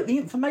fucking throat. The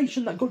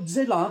information that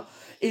Godzilla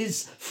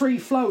is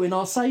free-flowing,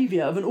 our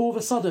saviour, and then all of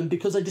a sudden,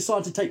 because they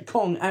decide to take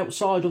Kong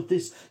outside of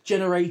this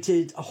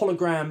generated,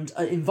 hologrammed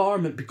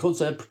environment because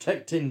they're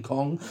protecting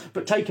Kong,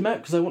 but take him out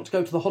because they want to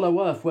go to the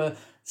Hollow Earth, where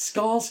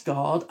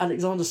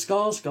Alexander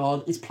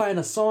Skarsgård, is playing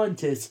a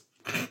scientist.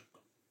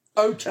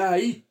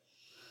 Okay.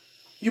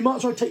 You might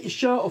as well take your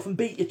shirt off and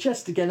beat your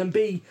chest again and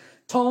be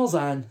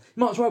Tarzan.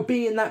 You might as well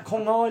be in that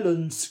Kong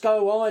Island,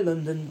 Skull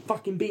Island, and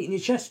fucking beating your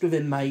chest with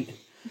him, mate.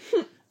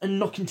 And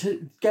knocking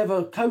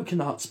together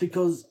coconuts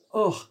because,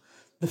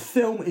 the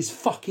film is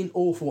fucking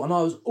awful. And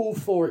I was all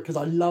for it because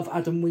I love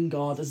Adam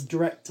Wingard as a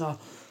director.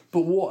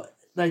 But what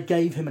they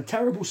gave him, a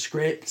terrible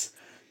script.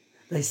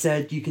 They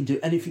said you can do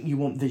anything you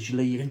want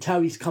visually. You can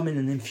tell he's come in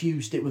and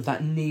infused it with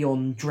that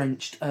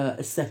neon-drenched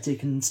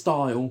aesthetic and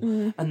style,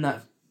 and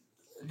that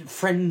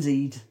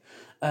frenzied,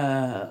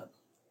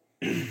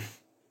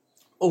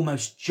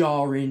 almost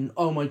jarring,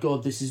 oh my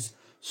god, this is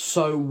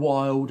so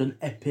wild and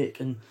epic,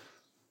 and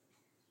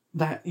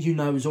that,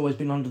 has always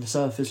been under the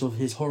surface of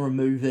his horror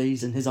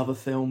movies and his other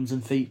films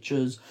and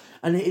features.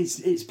 And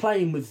it's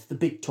playing with the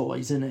big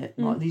toys, isn't it?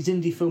 Like, these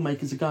indie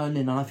filmmakers are going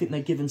in, and I think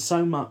they're given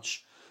so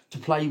much to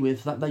play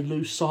with that they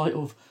lose sight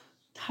of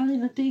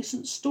telling a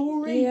decent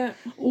story. Yeah.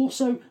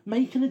 Also,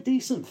 making a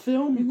decent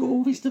film. You've got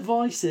all these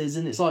devices,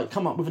 and it's like,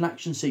 come up with an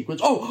action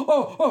sequence.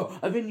 Oh!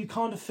 And then you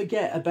kind of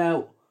forget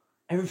about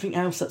everything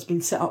else that's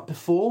been set up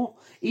before.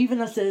 Even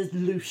as there's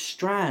loose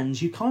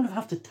strands, you kind of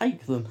have to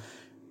take them.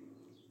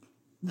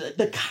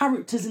 The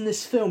characters in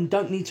this film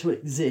don't need to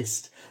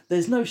exist.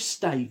 There's no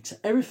stakes.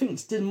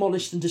 Everything's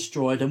demolished and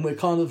destroyed, and we're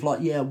kind of like,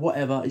 yeah,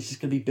 whatever, it's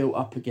just going to be built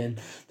up again.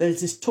 There's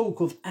this talk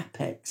of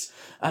apex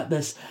at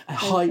this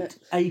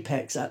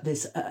apex at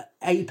this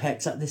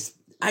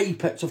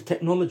apex of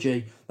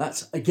technology.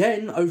 That's,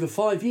 again, over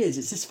 5 years.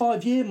 It's this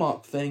 5-year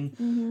mark thing.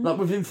 Like,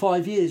 within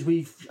 5 years,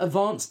 we've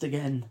advanced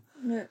again.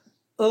 Yeah.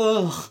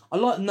 I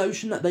like the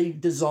notion that they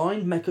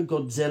designed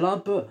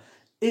Mechagodzilla, but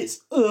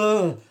it's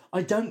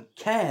I don't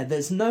care.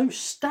 There's no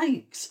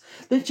stakes.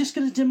 They're just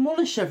going to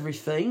demolish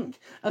everything,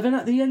 and then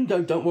at the end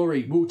go, don't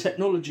worry, we'll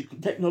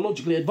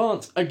technologically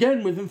advance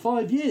again within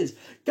 5 years.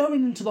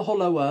 Going into the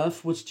Hollow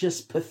Earth was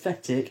just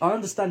pathetic. I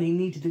understand he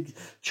needed to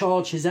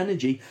charge his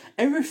energy.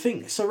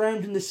 Everything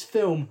surrounding this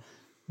film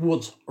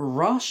was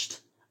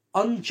rushed,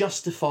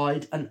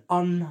 unjustified, and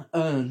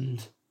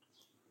unearned.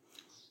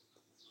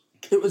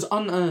 It was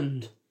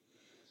unearned.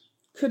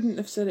 Couldn't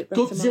have said it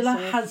better Godzilla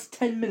myself. has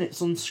 10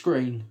 minutes on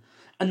screen,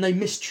 and they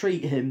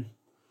mistreat him.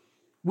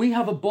 We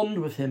have a bond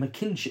with him, a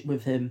kinship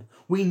with him.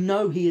 We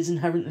know he is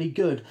inherently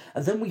good.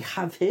 And then we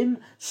have him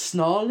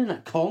snarling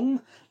at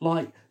Kong,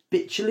 like,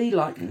 bitchily,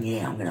 like,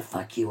 yeah, I'm gonna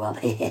fuck you up.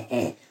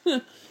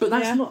 But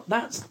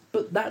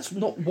that's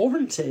not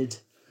warranted.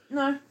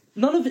 No.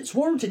 None of it's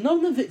warranted.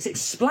 None of it's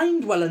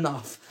explained well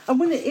enough. And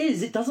when it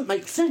is, it doesn't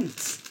make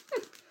sense.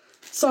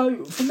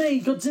 So, for me,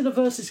 Godzilla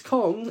vs.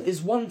 Kong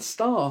is 1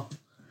 star.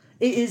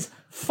 It is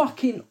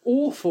fucking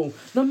awful.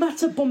 No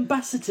matter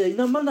bombacity,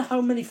 no matter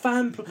how many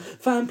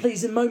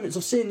fan-pleasing moments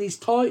of seeing these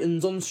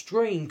titans on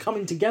screen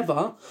coming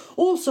together.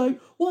 Also,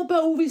 what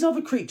about all these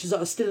other creatures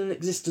that are still in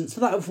existence,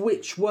 that of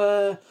which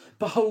were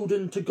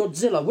beholden to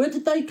Godzilla? Where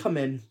did they come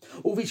in?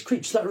 All these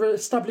creatures that were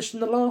established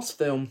in the last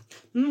film.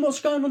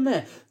 What's going on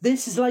there?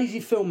 This is lazy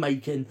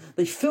filmmaking.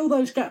 They fill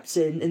those gaps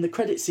in the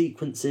credit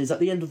sequences at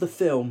the end of the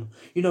film,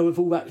 with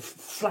all that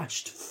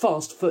flashed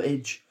fast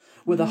footage,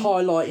 with the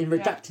highlighting,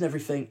 redacting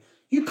everything.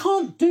 You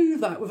can't do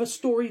that with a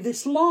story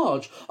this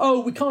large. Oh,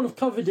 we kind of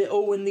covered it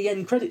all in the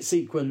end credit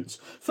sequence.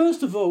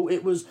 First of all,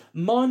 it was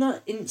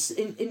minor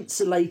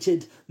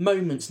insulated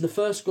moments in the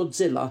first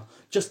Godzilla,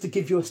 just to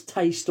give you a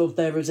taste of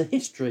there is a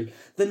history.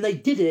 Then they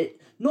did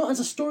it, not as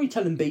a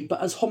storytelling beat,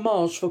 but as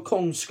homage for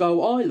Kong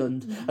Skull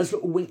Island, as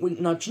little wink, wink,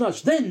 nudge,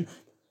 nudge. Then,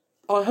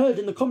 I heard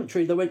in the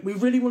commentary, they went, we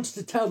really wanted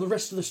to tell the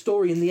rest of the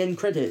story in the end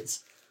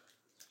credits.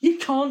 You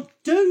can't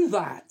do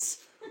that!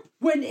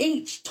 When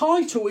each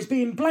title is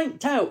being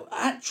blanked out,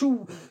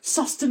 actual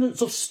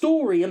sustenance of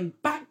story and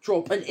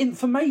backdrop and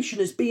information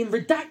is being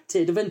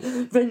redacted,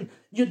 then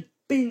you're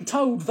being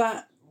told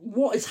that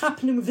what is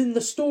happening within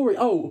the story,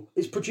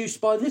 is produced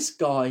by this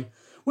guy.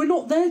 We're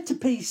not there to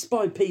piece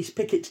by piece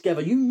pick it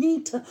together. You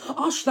need to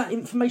ush that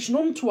information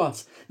onto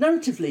us,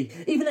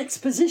 narratively, even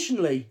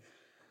expositionally.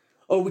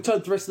 We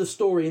told the rest of the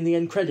story in the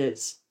end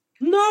credits.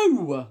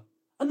 No!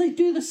 And they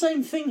do the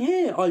same thing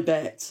here, I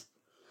bet.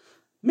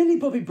 Millie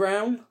Bobby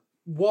Brown,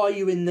 why are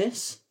you in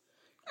this?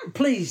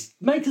 Please,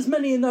 make as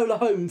many Enola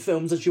Holmes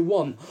films as you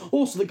want.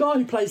 Also, the guy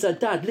who plays her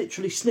dad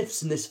literally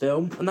sniffs in this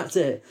film, and that's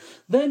it.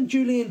 Then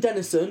Julian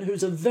Dennison,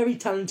 who's a very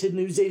talented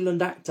New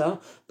Zealand actor,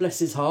 bless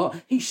his heart,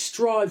 he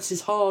strives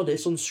his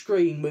hardest on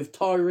screen with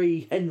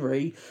Tyree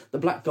Henry, the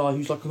black guy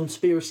who's like a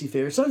conspiracy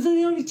theorist. So those are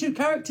the only 2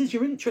 characters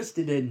you're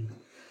interested in.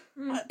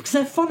 Because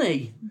they're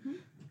funny.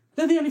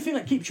 They're the only thing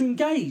that keeps you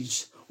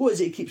engaged. What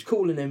is it? It keeps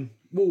calling him?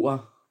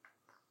 Water.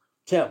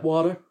 Tap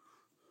water.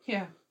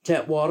 Yeah.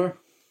 Tap water.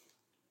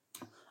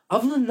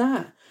 Other than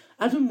that,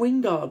 Adam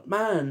Wingard,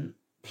 man,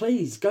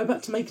 please go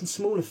back to making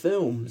smaller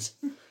films,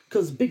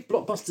 because big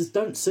blockbusters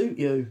don't suit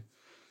you.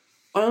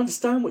 I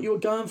understand what you were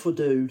going for,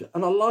 dude,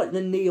 and I like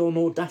the neon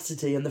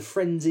audacity and the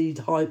frenzied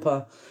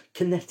hyper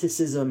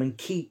kineticism and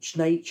kitsch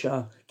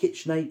nature,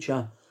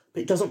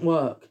 but it doesn't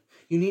work.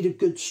 You need a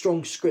good,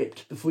 strong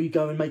script before you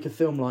go and make a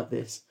film like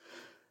this.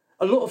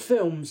 A lot of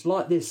films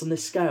like this on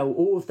this scale,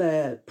 all of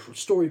their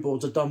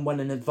storyboards are done well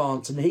in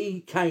advance, and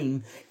he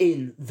came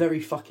in very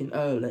fucking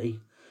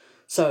early.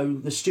 So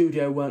the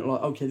studio weren't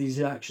like, okay, these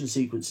are action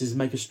sequences,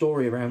 make a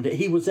story around it.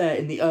 He was there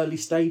in the early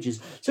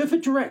stages. So if a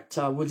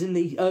director was in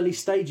the early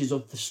stages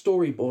of the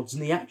storyboards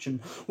and the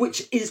action,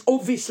 which is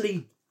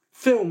obviously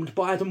filmed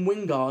by Adam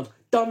Wingard,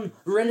 done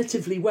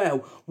relatively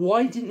well.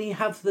 Why didn't he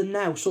have the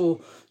nous or,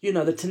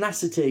 the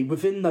tenacity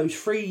within those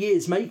 3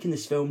 years making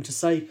this film to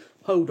say,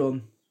 hold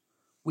on,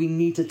 we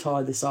need to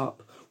tie this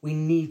up. We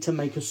need to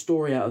make a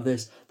story out of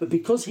this. But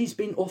because he's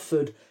been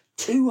offered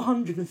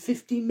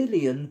 250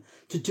 million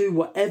to do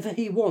whatever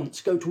he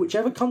wants, go to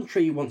whichever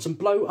country he wants and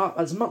blow up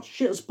as much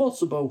shit as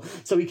possible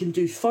so he can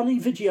do funny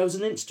videos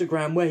on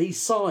Instagram where he's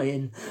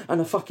sighing and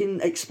a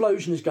fucking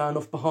explosion is going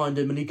off behind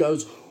him and he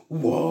goes,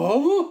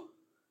 what?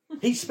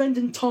 He's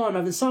spending time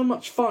having so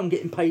much fun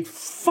getting paid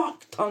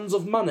fuck tons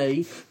of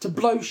money to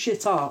blow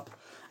shit up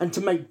and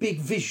to make big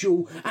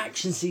visual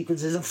action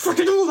sequences and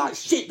fucking all that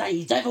shit that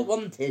he's ever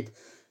wanted.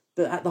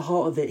 But at the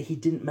heart of it, he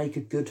didn't make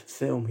a good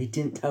film. He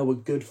didn't tell a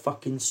good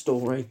fucking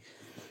story.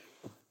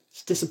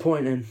 It's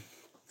disappointing.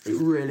 It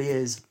really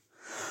is.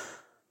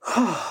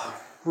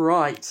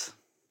 Right.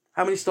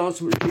 How many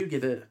stars would you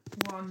give it?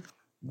 1.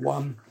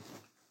 1.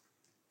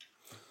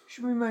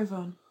 Should we move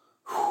on?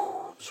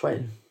 I'm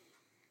sweating.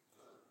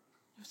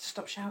 You have to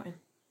stop shouting.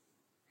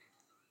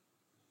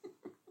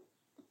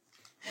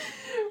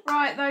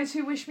 Right, those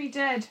who wish me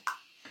dead.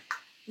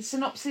 The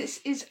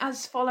synopsis is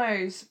as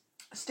follows.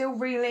 Still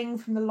reeling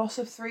from the loss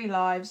of 3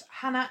 lives,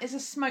 Hannah is a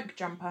smoke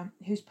jumper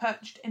who's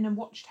perched in a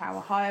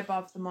watchtower high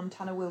above the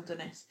Montana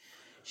wilderness.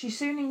 She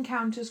soon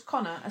encounters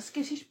Connor, a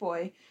skittish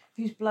boy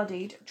who's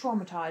bloodied,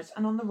 traumatised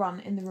and on the run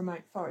in the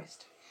remote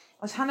forest.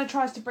 As Hannah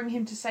tries to bring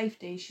him to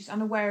safety, she's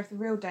unaware of the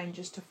real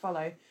dangers to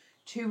follow.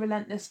 2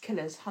 relentless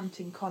killers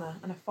hunting Connor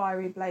and a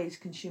fiery blaze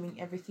consuming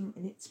everything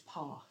in its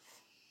path.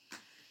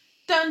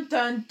 Dun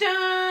dun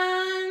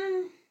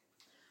dun!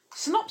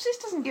 Synopsis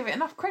doesn't give it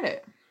enough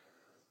credit.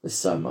 There's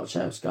so much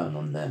else going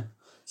on there.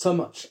 So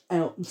much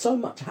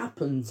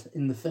happened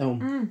in the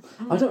film.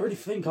 I don't really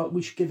think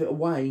we should give it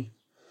away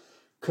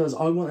because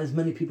I want as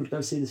many people to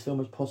go see this film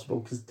as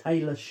possible because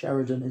Taylor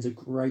Sheridan is a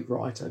great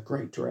writer,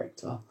 great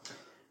director.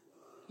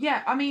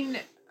 Yeah, I mean,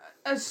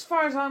 as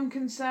far as I'm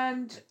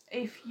concerned,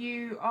 if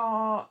you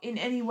are in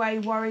any way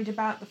worried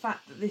about the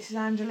fact that this is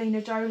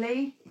Angelina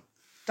Jolie,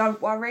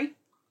 don't worry.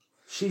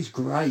 She's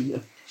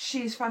great.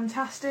 She's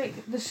fantastic.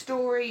 The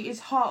story is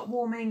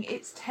heartwarming,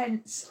 it's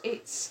tense,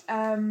 it's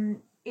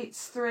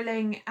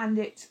thrilling, and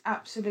it's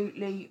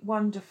absolutely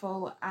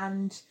wonderful.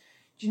 And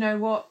do you know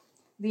what?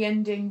 The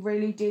ending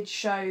really did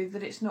show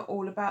that it's not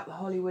all about the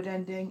Hollywood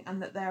ending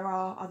and that there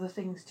are other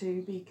things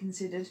to be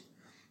considered.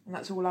 And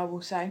that's all I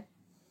will say.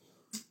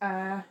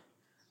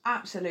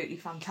 Absolutely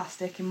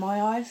fantastic in my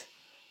eyes.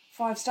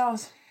 5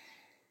 stars.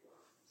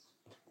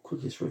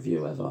 Quickest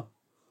review ever.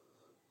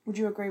 Would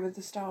you agree with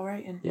the star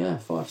rating? Yeah,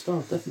 5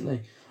 stars,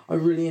 definitely. I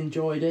really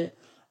enjoyed it.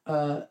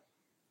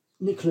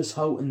 Nicholas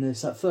Hoult in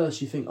this, at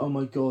first you think, oh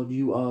my god,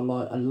 you are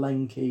like a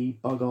lanky,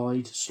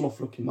 bug-eyed,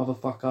 sloth-looking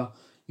motherfucker.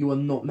 You are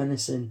not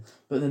menacing.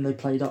 But then they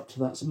played up to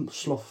that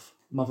sloth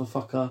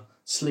motherfucker,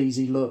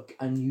 sleazy look,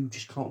 and you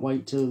just can't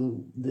wait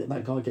till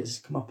that guy gets his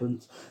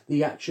comeuppance.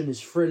 The action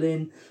is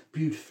thrilling,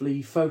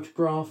 beautifully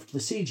photographed. The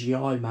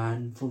CGI,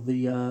 man, for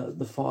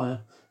the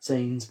fire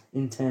scenes,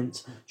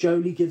 intense.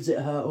 Jolie gives it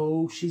her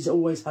all. She's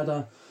always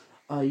had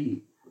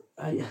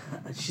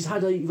she's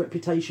had a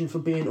reputation for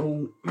being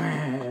all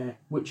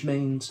which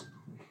means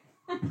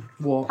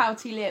what?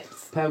 Pouty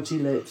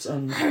lips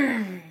and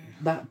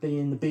that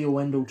being the be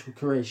all end all to her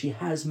career. She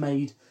has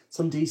made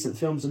some decent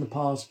films in the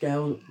past.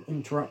 Girl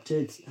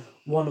Interrupted,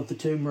 one of the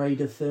Tomb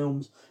Raider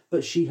films,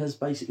 but she has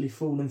basically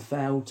fallen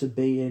foul to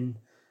being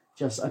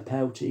just a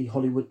pouty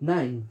Hollywood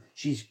name.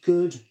 She's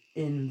good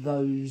in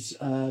those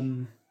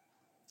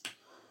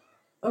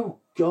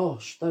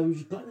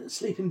those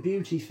Sleeping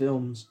Beauty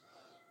films.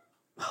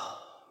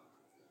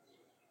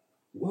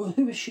 Well,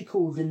 who is she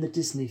called in the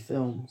Disney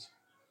films?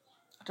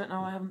 I don't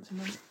know, I haven't seen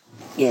them.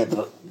 Yeah,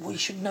 but we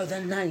should know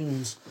their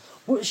names.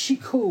 What is she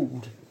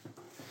called?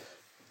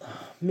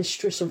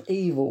 Mistress of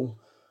Evil.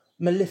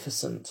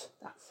 Maleficent.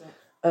 That's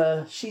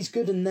it. She's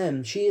good in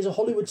them. She is a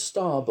Hollywood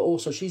star, but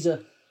also she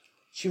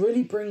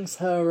really brings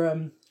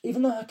her,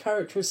 even though her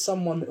character is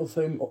someone of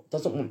whom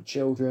doesn't want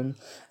children,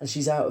 and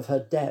she's out of her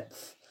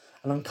depth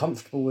and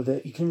uncomfortable with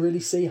it, you can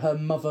really see her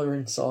mother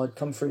inside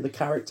come through the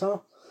character.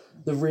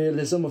 The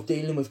realism of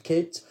dealing with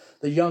kids.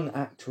 The young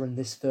actor in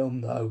this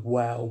film, though,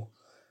 wow.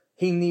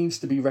 He needs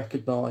to be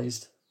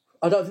recognised.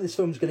 I don't think this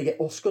film's going to get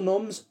Oscar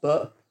noms,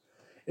 but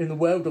in the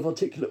world of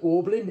articulate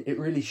warbling, it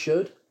really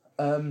should.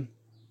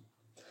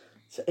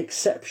 It's an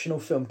exceptional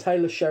film.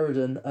 Taylor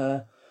Sheridan,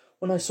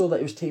 when I saw that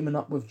he was teaming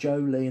up with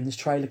Jolie and this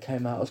trailer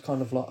came out, I was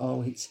kind of like,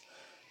 oh,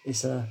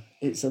 it's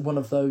one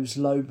of those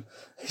low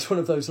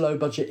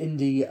budget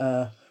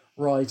indie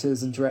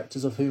writers and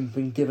directors of whom have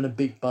been given a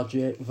big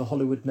budget with a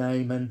Hollywood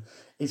name, and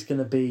it's going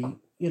to be,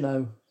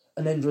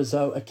 an end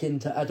result akin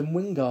to Adam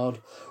Wingard,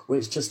 where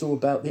it's just all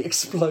about the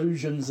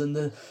explosions and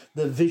the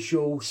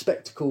visual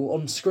spectacle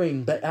on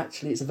screen, but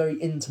actually it's a very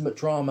intimate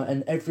drama,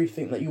 and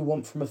everything that you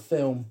want from a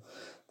film,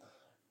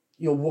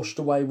 you're washed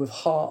away with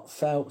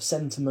heartfelt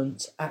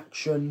sentiments,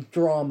 action,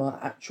 drama,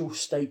 actual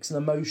stakes and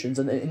emotions,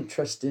 and an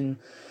interesting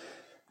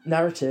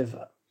narrative,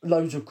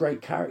 loads of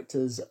great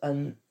characters,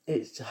 and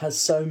it has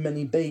so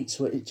many beats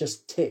where it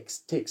just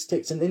ticks,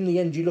 and in the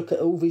end you look at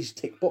all these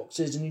tick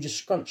boxes and you just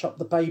scrunch up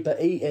the paper,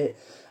 eat it,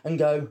 and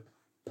go,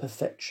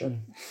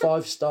 perfection.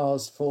 5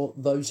 stars for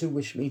Those Who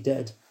Wish Me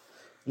Dead.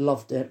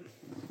 Loved it.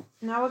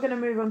 Now we're going to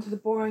move on to the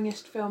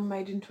boringest film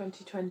made in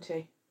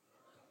 2020.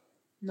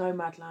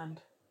 Nomadland.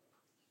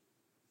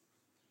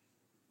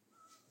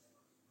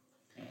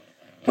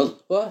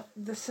 What?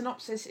 The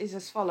synopsis is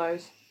as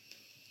follows,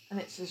 and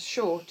it's as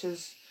short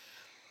as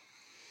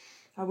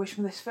I wish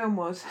this film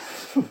was.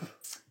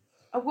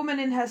 A woman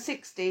in her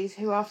 60s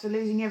who, after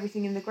losing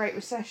everything in the Great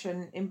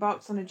Recession,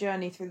 embarks on a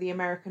journey through the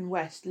American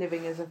West,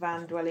 living as a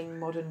van-dwelling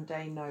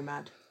modern-day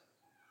nomad.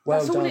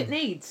 That's all it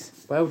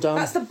needs. Well done.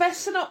 That's the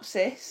best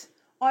synopsis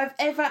I've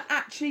ever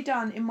actually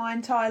done in my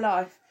entire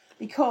life,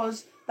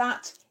 because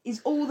that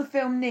is all the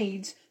film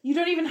needs. You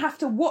don't even have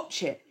to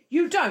watch it.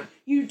 You don't.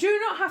 You do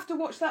not have to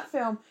watch that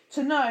film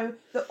to know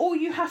that all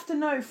you have to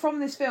know from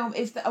this film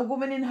is that a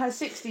woman in her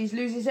 60s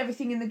loses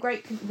everything in the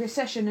Great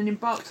Recession and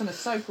embarks on a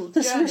so-called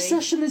journey. This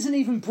recession isn't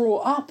even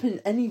brought up in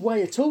any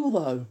way at all,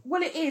 though.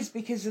 Well, it is,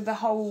 because of the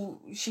whole,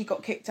 she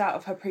got kicked out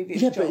of her previous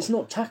job. job. Yeah, but it's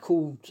not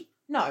tackled.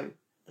 No.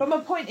 But my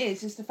point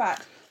is the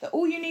fact that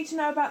all you need to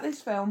know about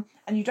this film,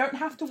 and you don't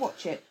have to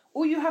watch it,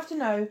 all you have to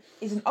know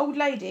is an old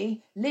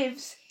lady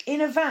lives in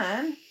a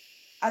van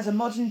as a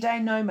modern-day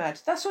nomad.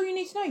 That's all you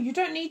need to know. You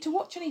don't need to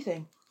watch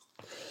anything.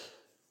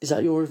 Is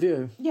that your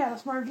review? Yeah,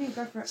 that's my review.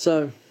 Go for it.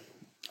 So,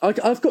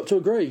 I've got to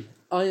agree.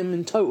 I am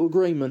in total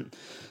agreement.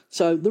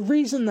 So, the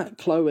reason that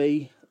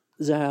Chloe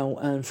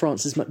Zhao and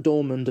Frances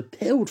McDormand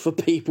appealed for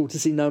people to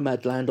see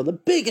Nomadland on the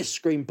biggest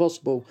screen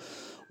possible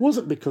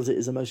wasn't because it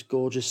is the most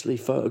gorgeously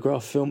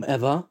photographed film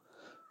ever.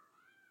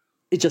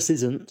 It just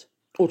isn't.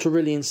 Or to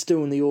really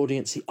instill in the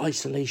audience the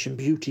isolation,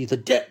 beauty, the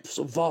depths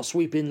of vast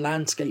sweeping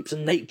landscapes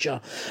and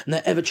nature, and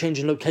their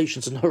ever-changing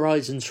locations and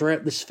horizons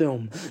throughout this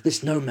film,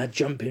 this nomad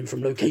jumping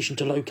from location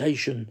to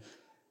location.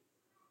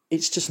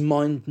 It's just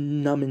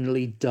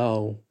mind-numbingly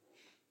dull.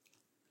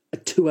 A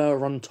 2-hour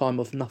runtime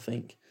of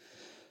nothing.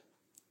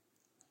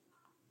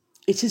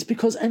 It is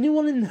because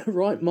anyone in their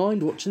right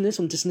mind watching this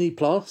on Disney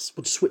Plus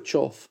would switch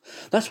off.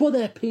 That's why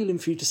they're appealing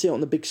for you to see it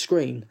on the big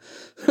screen.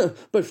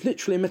 Both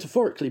literally and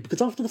metaphorically, because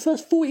after the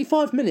first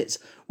 45 minutes,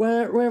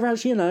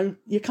 whereas, you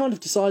kind of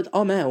decide,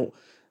 I'm out.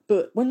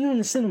 But when you're in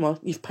the cinema,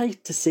 you've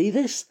paid to see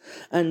this,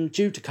 and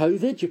due to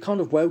COVID, you're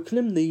kind of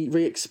welcoming the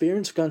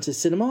re-experience of going to the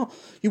cinema.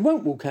 You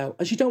won't walk out,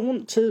 as you don't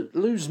want to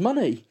lose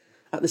money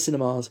at the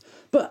cinemas.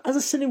 But as a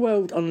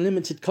Cineworld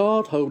Unlimited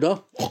card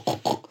holder,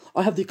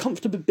 I have the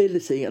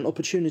comfortability and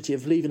opportunity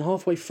of leaving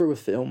halfway through a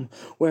film,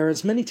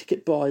 whereas many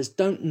ticket buyers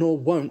don't nor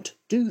won't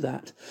do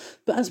that.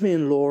 But as me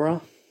and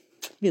Laura,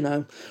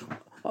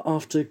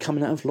 after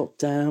coming out of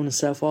lockdown and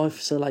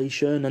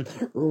self-isolation and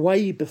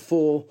way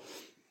before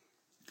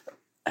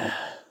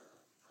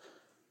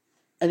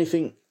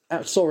anything...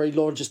 sorry,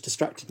 Laura just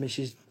distracted me.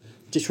 She's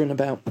dittering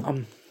about.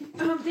 I'm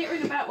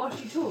dittering about while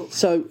she talks.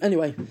 So,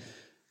 anyway...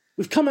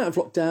 We've come out of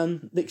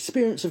lockdown. The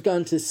experience of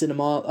going to the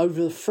cinema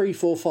over the 3,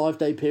 4, 5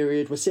 day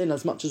period, we're seeing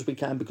as much as we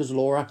can because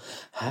Laura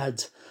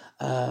had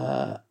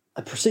a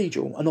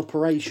procedural, an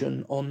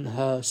operation on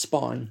her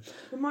spine.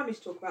 Remind me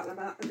to talk about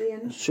that at the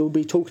end. She'll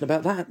be talking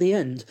about that at the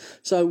end.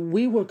 So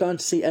we were going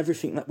to see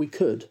everything that we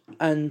could.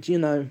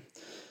 And,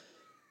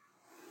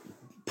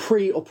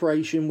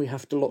 pre-operation we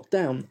have to lock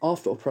down.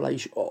 After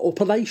operation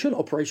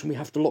we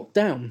have to lock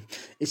down.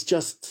 It's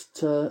just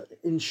to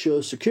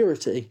ensure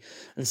security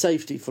and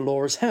safety for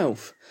Laura's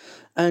health.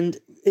 And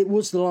it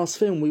was the last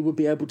film we would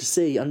be able to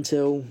see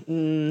until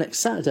next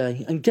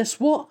Saturday. And guess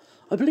what?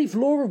 I believe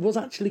Laura was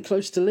actually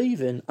close to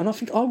leaving, and I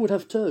think I would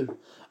have too.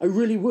 I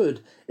really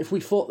would. If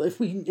we'd have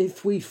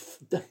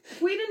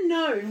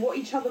known what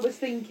each other was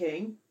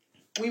thinking,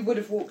 we would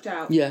have walked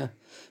out. Yeah,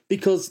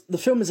 because the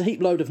film is a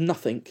heap load of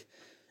nothing.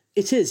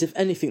 It is, if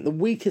anything, the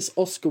weakest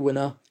Oscar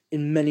winner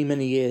in many,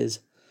 many years.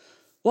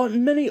 Like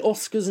many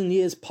Oscars in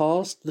years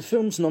past, the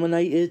films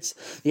nominated,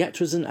 the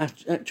actors and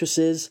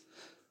actresses,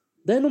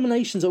 their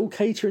nominations are all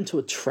catering to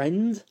a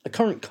trend, a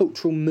current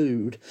cultural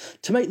mood,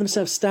 to make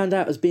themselves stand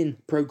out as being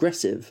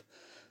progressive.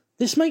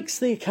 This makes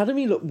the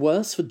Academy look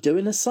worse for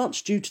doing as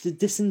such due to the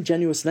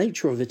disingenuous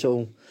nature of it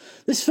all.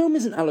 This film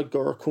isn't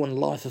allegorical and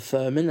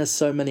life-affirming, as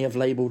so many have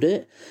labelled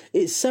it.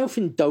 It's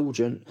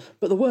self-indulgent,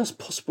 but the worst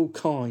possible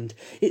kind.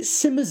 It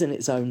simmers in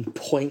its own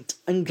point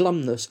and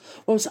glumness,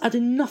 whilst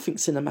adding nothing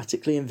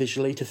cinematically and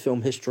visually to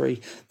film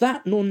history,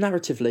 that nor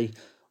narratively.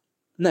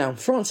 Now,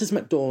 Frances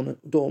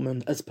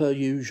McDormand, as per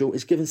usual,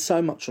 is given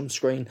so much on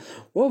screen,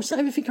 whilst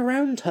everything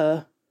around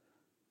her...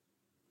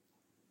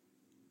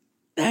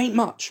 There ain't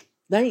much.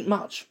 There ain't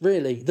much,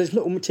 really. There's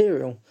little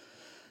material.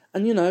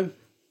 And,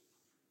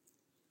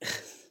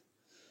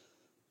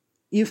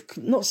 you've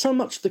not so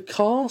much the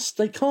cast.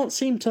 They can't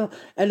seem to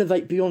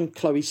elevate beyond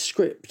Chloe's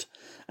script.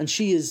 And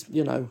she is,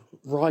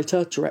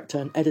 writer, director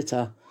and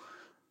editor.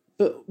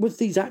 But with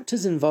these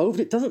actors involved,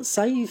 it doesn't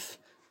save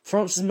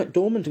Frances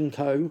McDormand and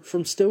co.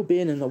 from still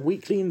being in a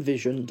weakly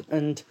envisioned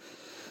and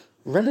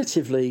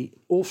relatively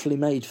awfully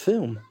made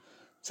film.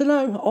 So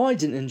no, I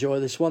didn't enjoy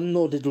this one,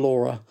 nor did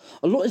Laura.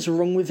 A lot is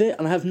wrong with it,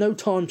 and I have no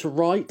time to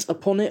write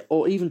upon it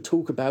or even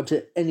talk about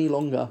it any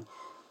longer.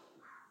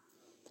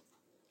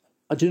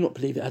 I do not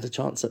believe it had a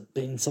chance at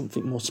being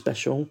something more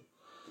special.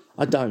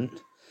 I don't.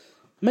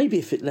 Maybe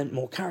if it lent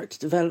more character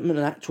development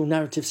and actual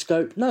narrative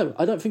scope. No,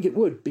 I don't think it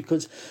would,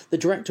 because the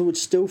director would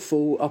still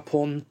fall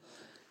upon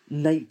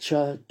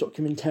nature,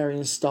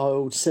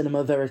 documentarian-styled,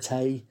 cinema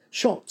verite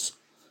shots.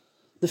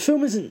 The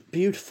film isn't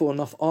beautiful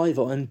enough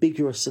either,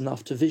 ambiguous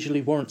enough to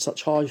visually warrant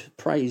such high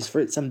praise for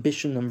its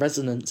ambition and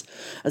resonance,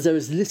 as there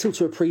is little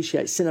to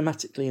appreciate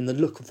cinematically in the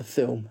look of the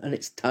film and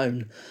its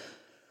tone.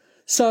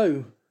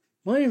 So,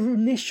 my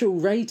initial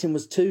rating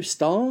was 2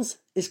 stars.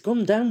 It's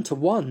gone down to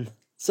 1.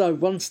 So,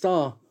 1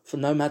 star for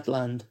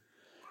Nomadland.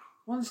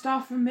 1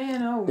 star from me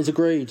and all. Is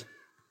agreed.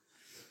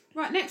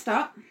 Right, next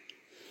up,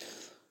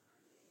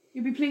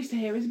 you'll be pleased to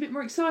hear, is a bit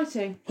more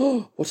exciting.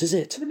 Oh, what is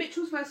it? The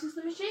Mitchells versus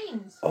the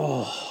Machines.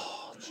 Oh.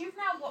 Which you've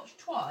now watched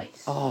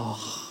twice.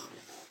 Oh.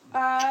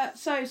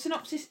 So,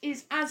 synopsis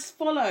is as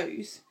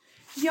follows.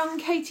 Young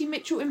Katie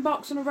Mitchell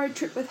embarks on a road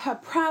trip with her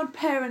proud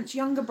parents,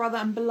 younger brother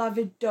and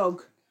beloved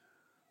dog.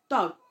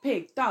 Dog,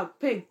 pig, dog,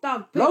 pig,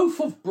 dog, pig. Loaf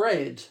of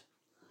bread.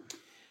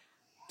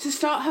 To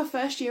start her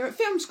first year at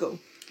film school.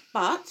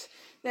 But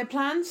their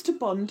plans to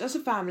bond as a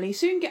family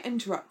soon get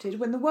interrupted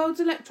when the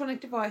world's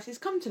electronic devices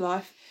come to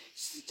life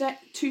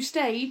to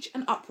stage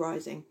an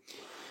uprising.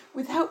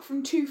 With help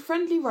from 2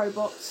 friendly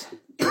robots,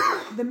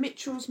 the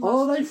Mitchells must...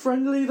 Are they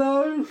friendly,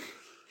 though?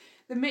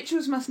 The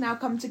Mitchells must now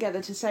come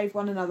together to save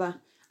one another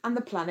and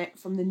the planet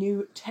from the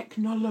new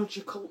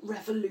technological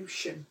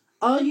revolution.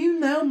 Are you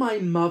now my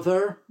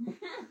mother?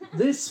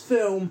 This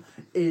film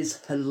is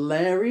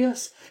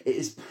hilarious, it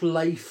is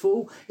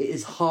playful, it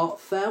is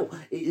heartfelt,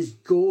 it is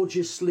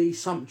gorgeously,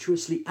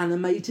 sumptuously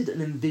animated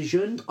and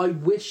envisioned. I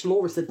wish,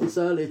 Laura said this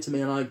earlier to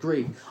me and I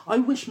agree, I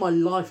wish my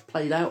life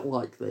played out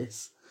like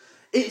this.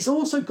 It's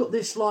also got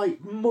this,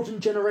 like,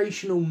 modern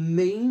generational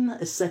mean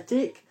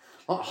aesthetic,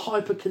 like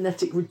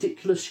hyperkinetic,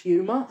 ridiculous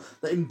humour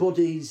that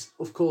embodies,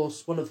 of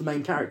course, one of the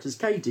main characters,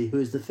 Katie, who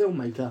is the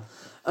filmmaker.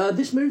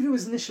 This movie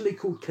was initially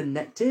called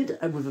Connected,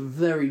 and with a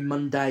very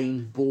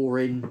mundane,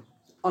 boring,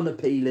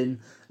 unappealing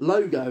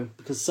logo,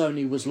 because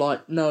Sony was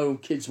like, no,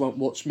 kids won't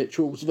watch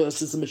Mitchells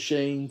versus the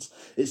Machines,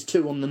 it's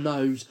too on the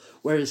nose.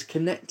 Whereas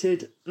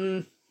Connected,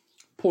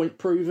 point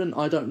proven,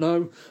 I don't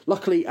know.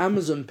 Luckily,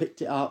 Amazon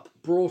picked it up,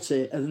 brought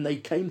it, and then they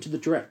came to the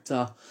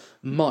director,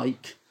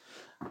 Mike,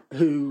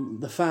 who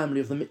the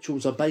family of the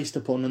Mitchells are based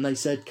upon, and they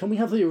said, can we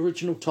have the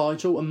original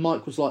title? And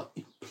Mike was like,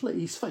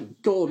 please,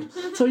 thank God.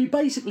 So he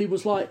basically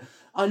was like,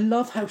 I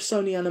love how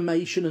Sony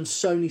Animation and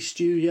Sony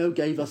Studio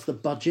gave us the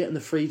budget and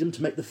the freedom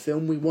to make the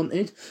film we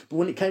wanted, but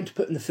when it came to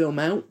putting the film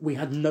out, we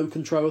had no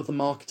control of the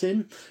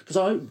marketing, because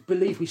I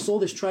believe we saw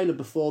this trailer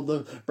before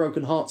the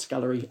Broken Hearts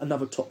Gallery,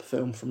 another top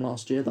film from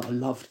last year that I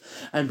loved,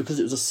 and because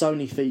it was a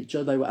Sony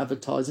feature, they were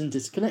advertising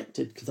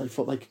Disconnected, because they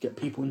thought they could get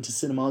people into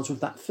cinemas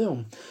with that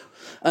film.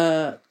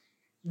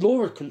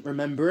 Laura couldn't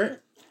remember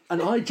it,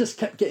 and I just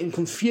kept getting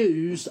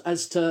confused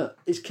as to,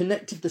 is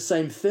Connected the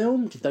same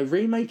film? Did they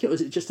remake it, or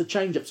is it just a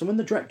change-up? So when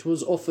the director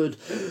was offered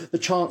the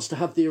chance to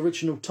have the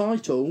original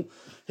title,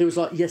 he was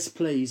like, yes,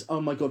 please,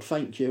 oh my God,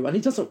 thank you. And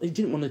he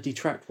didn't want to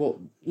detract what,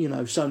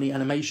 Sony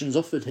Animations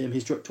offered him,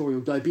 his directorial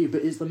debut,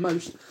 but it's the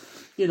most,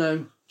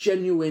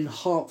 genuine,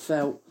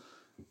 heartfelt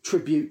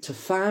tribute to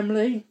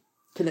family,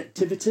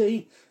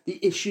 connectivity, the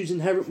issues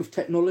inherent with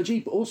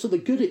technology, but also the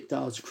good it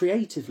does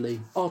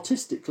creatively,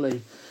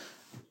 artistically.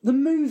 The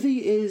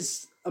movie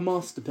is a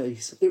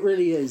masterpiece. It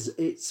really is.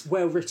 It's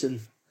well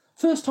written.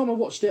 First time I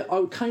watched it,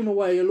 I came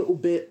away a little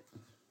bit...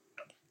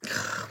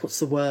 what's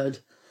the word?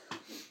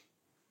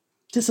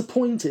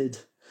 Disappointed.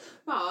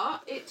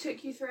 But it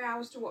took you 3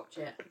 hours to watch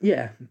it.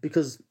 Yeah,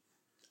 because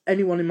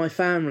anyone in my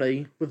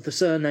family with the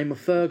surname of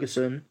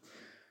Ferguson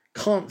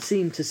can't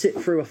seem to sit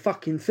through a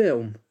fucking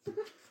film.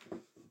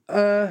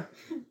 But,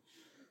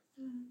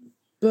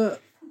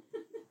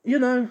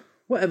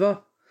 whatever.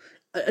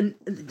 And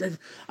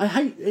I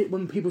hate it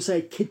when people say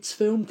a kids'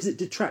 film, because it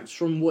detracts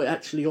from what it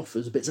actually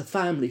offers, but it's a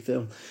family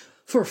film.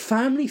 For a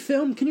family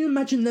film, can you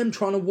imagine them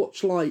trying to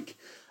watch, like,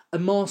 a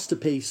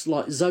masterpiece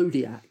like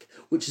Zodiac,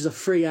 which is a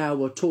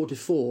 3-hour tour de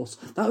force?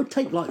 That would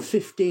take, like,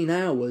 15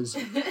 hours,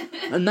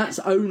 and that's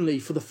only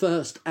for the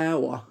first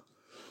hour.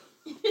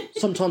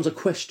 Sometimes I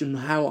question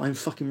how I'm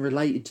fucking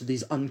related to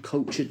these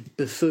uncultured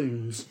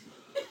buffoons.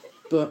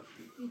 But,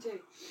 You do.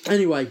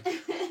 Anyway...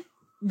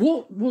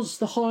 What was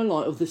the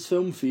highlight of this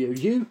film for you?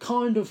 You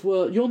kind of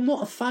were... You're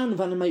not a fan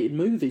of animated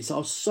movies. I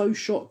was so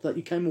shocked that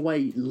you came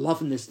away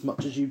loving this as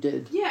much as you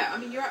did. Yeah, I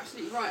mean, you're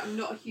absolutely right. I'm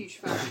not a huge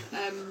fan.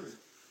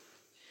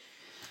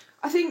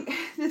 I think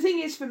the thing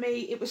is, for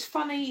me, it was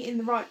funny in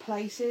the right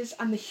places,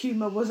 and the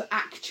humour was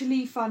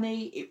actually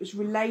funny. It was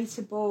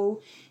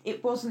relatable.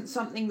 It wasn't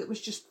something that was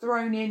just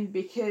thrown in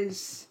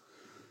because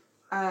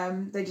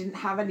they didn't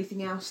have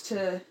anything else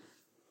to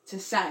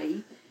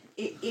say.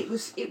 It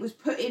was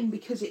put in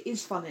because it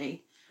is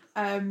funny,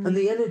 And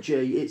the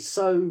energy, it's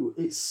so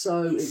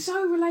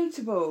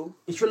relatable.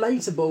 It's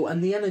relatable,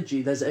 and the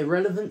energy, there's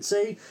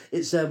irrelevancy,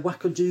 it's a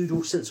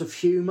wackadoodle sense of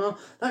humour.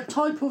 That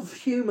type of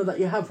humour that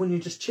you have when you're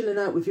just chilling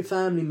out with your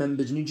family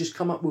members and you just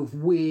come up with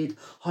weird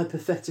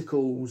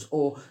hypotheticals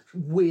or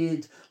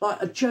weird...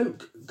 Like, a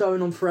joke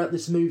going on throughout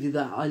this movie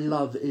that I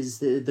love is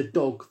the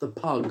dog, the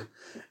pug,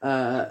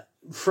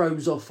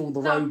 throws off all the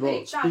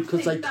robots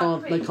because they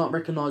can't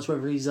recognise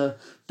whether he's a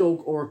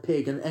dog or a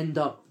pig and end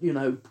up,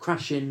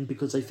 crashing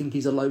because they think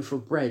he's a loaf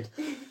of bread.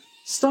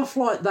 Stuff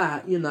like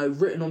that,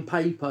 written on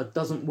paper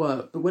doesn't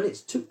work. But when it's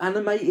too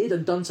animated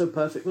and done so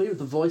perfectly with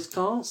the voice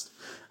cast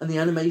and the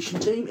animation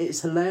team,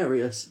 it's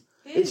hilarious.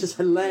 It's just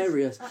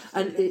hilarious.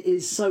 And it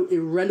is so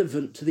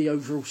irrelevant to the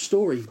overall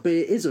story, but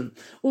it isn't.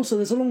 Also,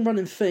 there's a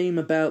long-running theme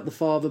about the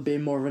father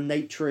being more of a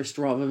naturist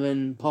rather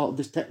than part of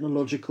this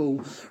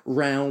technological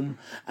realm.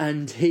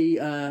 And he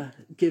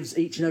gives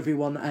each and every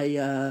one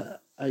a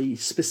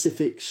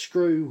specific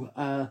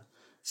screwdriver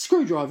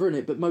in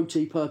it, but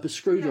multi-purpose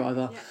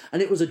screwdriver. Yeah.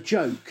 And it was a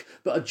joke,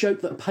 but a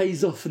joke that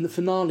pays off in the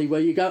finale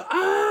where you go,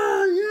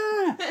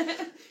 yeah!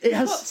 It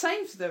has... What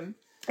saves them?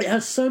 It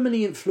has so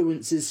many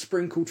influences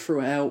sprinkled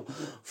throughout,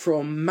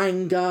 from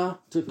manga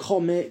to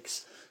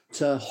comics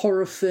to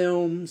horror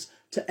films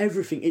to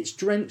everything. It's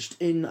drenched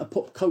in a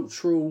pop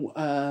cultural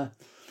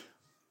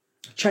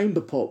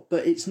chamber pop,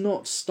 but it's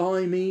not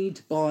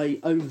stymied by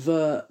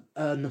overt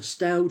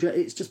nostalgia.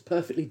 It's just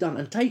perfectly done.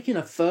 And taking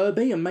a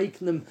Furby and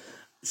making them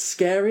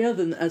scarier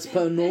than as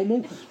per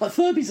normal. Like,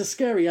 Furbies are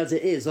scary as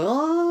it is.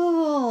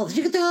 And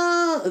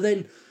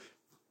then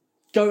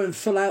going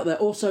full out there.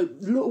 Also,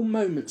 little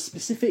moments,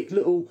 specific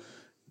little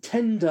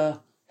tender,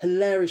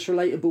 hilarious,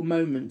 relatable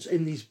moments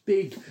in these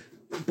big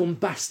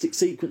bombastic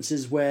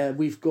sequences where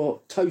we've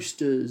got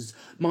toasters,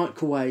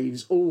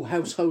 microwaves, all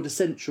household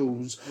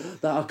essentials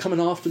that are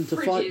coming after them to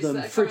fight them,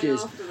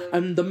 fridges,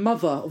 and the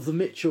mother of the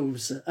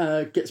Mitchells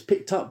gets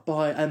picked up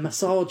by a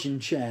massaging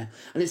chair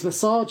and it's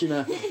massaging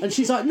her and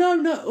she's like, no,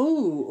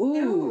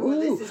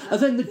 ooh. And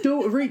then the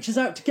daughter reaches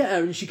out to get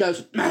her and she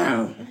goes,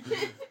 no.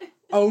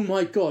 Oh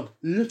my God,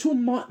 little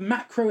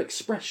macro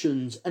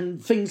expressions and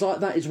things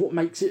like that is what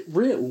makes it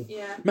real,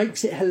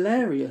 makes it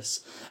hilarious.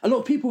 A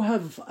lot of people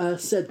have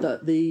said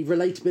that the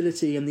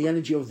relatability and the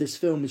energy of this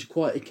film is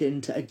quite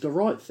akin to Edgar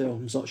Wright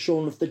films like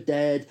Shaun of the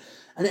Dead,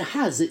 and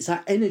it's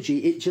that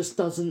energy, it just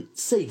doesn't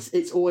cease.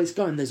 It's always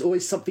going, there's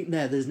always something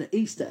there, there's an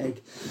Easter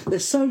egg.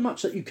 There's so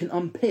much that you can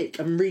unpick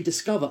and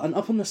rediscover, and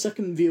up on the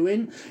second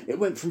viewing, it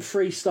went from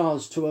 3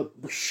 stars to a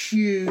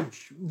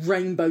huge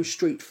Rainbow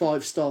Street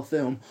 5-star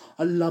film.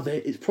 I love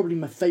it. It's probably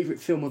my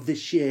favourite film of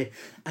this year,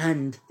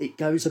 and it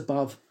goes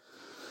above,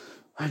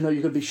 I know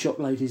you're going to be shocked,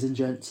 ladies and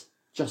gents,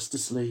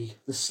 Justice League,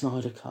 the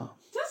Snyder Cut.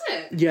 Does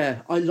it?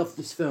 Yeah, I love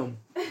this film.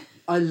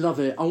 I love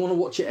it. I want to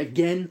watch it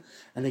again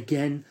and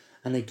again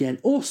and again.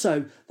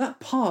 Also,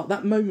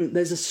 that moment,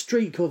 there's a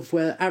streak of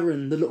where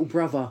Aaron, the little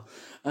brother,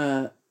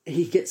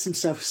 he gets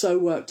himself so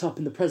worked up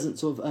in the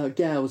presence of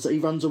girls that he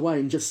runs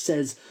away and just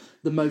says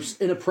the most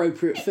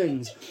inappropriate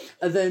things.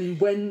 And then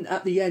when,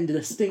 at the end, in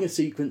a stinger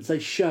sequence, they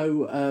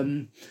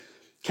show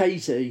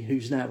Katie,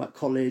 who's now at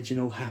college and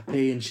all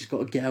happy, and she's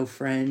got a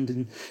girlfriend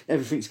and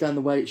everything's going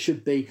the way it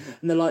should be.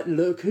 And they're like,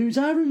 look, who's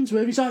Aaron's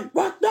with? He's like,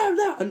 what?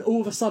 No. And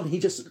all of a sudden, he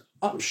just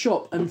up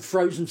shop and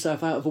throws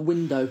himself out of a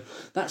window.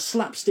 That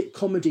slapstick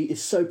comedy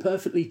is so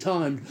perfectly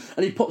timed.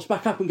 And he pops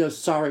back up and goes,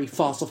 sorry,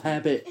 fast off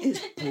habit.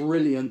 It's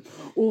brilliant.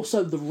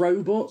 Also, the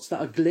robots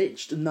that are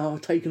glitched and now are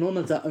taken on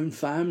as their own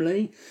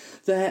family.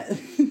 There's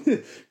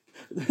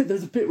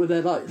a bit where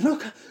they're like,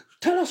 look,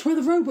 tell us where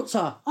the robots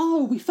are.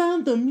 Oh, we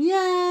found them.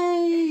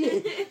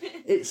 Yay!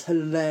 It's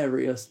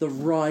hilarious. The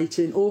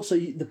writing. Also,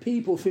 the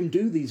people who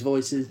do these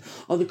voices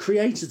are the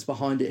creators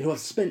behind it who have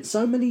spent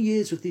so many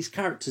years with these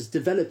characters,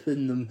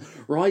 developing them,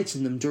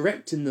 writing them,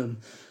 directing them.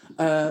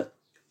 I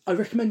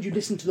recommend you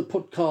listen to the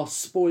podcast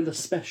Spoiler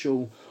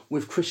Special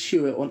with Chris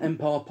Hewitt on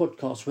Empire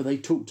Podcast, where they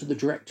talk to the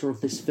director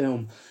of this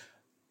film.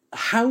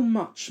 How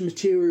much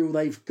material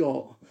they've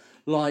got.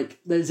 Like,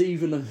 there's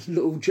even a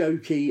little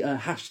jokey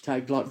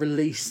hashtag, like,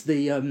 release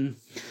the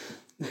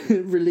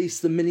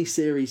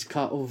miniseries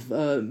cut of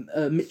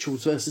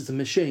Mitchells versus the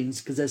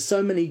Machines, because there's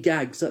so many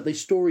gags that they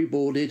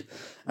storyboarded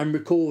and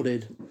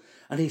recorded.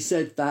 And he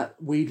said that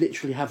we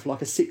literally have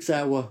like a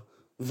 6-hour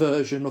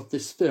version of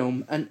this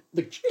film, and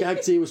the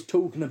gags he was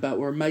talking about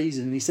were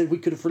amazing. And he said we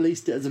could have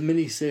released it as a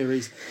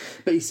mini-series,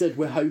 but he said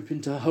we're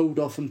hoping to hold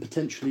off and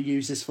potentially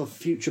use this for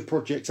future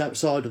projects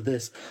outside of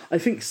this. I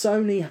think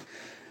Sony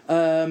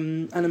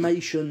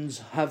animations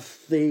have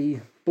the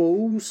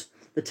balls,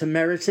 the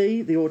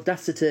temerity, the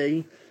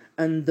audacity,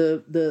 and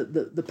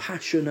the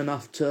passion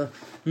enough to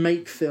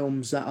make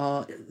films that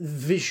are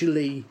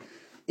visually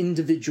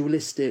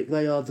individualistic.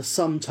 They are the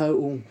sum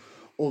total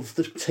of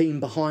the team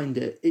behind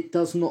it. It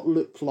does not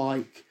look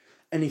like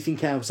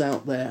anything else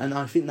out there, and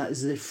I think that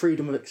is the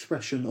freedom of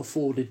expression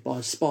afforded by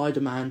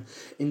Spider-Man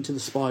Into the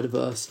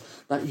Spider-Verse,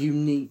 that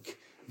unique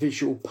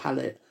visual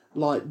palette.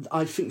 Like,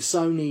 I think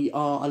Sony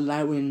are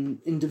allowing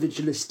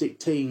individualistic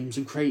teams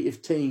and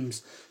creative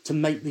teams to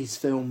make these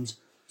films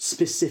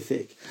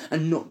specific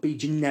and not be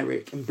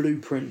generic and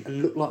blueprint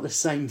and look like the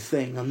same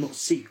thing and not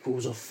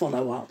sequels or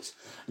follow-ups.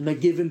 And they're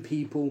giving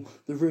people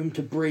the room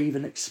to breathe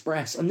and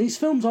express. And these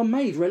films are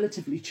made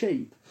relatively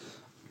cheap.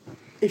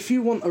 If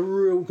you want a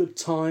real good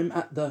time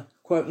at the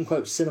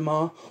quote-unquote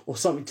cinema or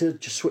something to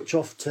just switch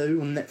off to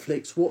on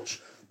Netflix,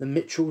 watch The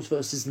Mitchells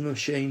versus the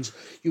Machines.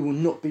 You will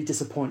not be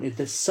disappointed.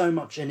 There's so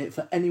much in it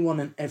for anyone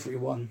and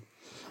everyone.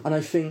 And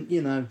I think,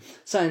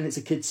 saying it's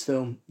a kids'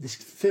 film, this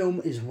film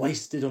is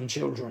wasted on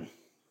children.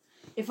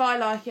 If I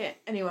like it,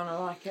 anyone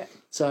will like it.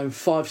 So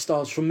 5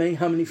 stars from me.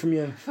 How many from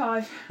you?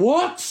 5.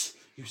 What?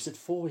 You said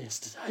 4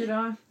 yesterday. Did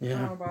I?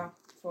 Yeah. Oh, well,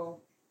 4,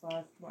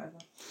 5, whatever.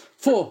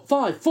 4,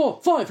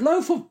 5.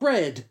 Loaf of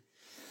bread.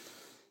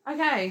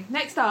 Okay,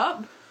 next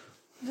up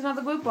is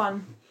another good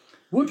one.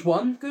 Wood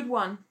one? Good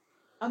one.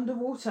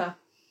 Underwater.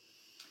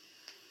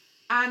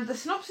 And the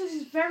synopsis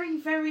is very,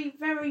 very,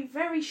 very,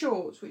 very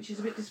short, which is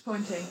a bit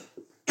disappointing.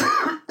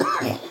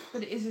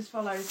 But it is as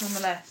follows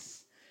nonetheless.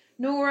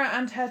 Nora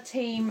and her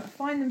team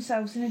find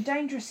themselves in a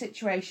dangerous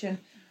situation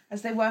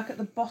as they work at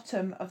the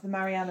bottom of the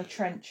Mariana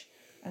Trench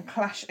and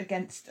clash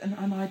against an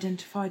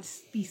unidentified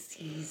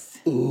species.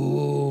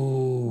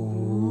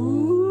 Ooh.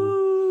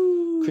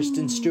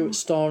 Kristen Stewart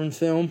starring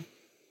film.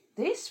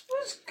 This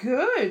was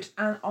good,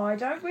 and I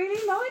don't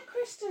really like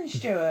Kristen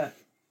Stewart.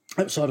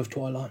 Outside of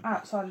Twilight.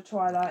 Outside of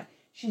Twilight.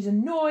 She's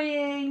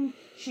annoying.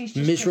 She's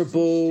just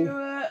miserable.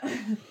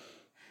 Kristen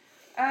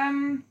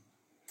Stewart.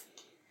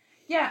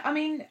 Yeah, I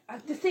mean,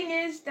 the thing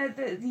is that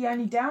the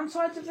only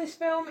downsides of this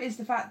film is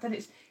the fact that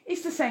it's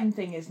the same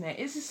thing, isn't it?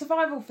 It's a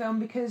survival film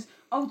because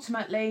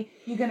ultimately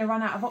you're going to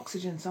run out of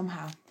oxygen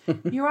somehow.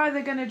 You're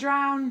either going to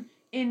drown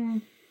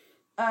in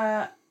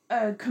a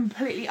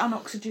completely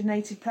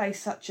unoxygenated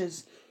place such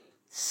as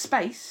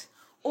space,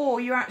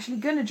 or you're actually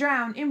going to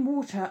drown in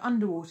water,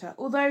 underwater.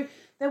 Although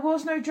there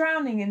was no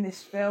drowning in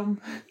this film,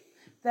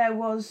 there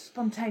was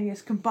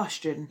spontaneous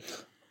combustion.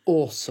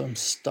 Awesome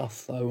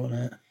stuff, though,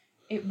 wasn't it?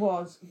 It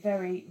was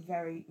very,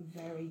 very,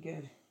 very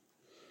good.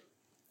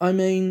 I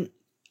mean,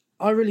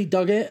 I really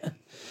dug it.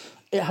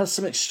 It has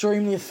some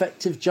extremely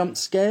effective jump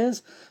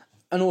scares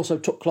and also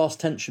top-class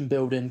tension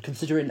building,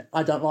 considering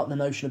I don't like the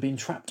notion of being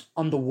trapped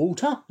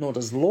underwater, nor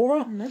does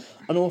Laura. No.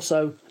 And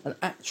also an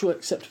actual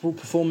acceptable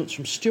performance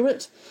from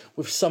Stewart,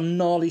 with some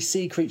gnarly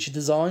sea creature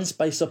designs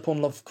based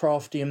upon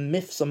Lovecraftian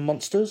myths and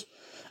monsters.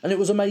 And it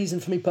was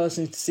amazing for me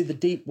personally to see the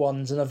deep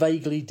ones and a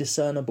vaguely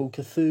discernible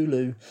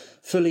Cthulhu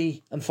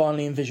fully and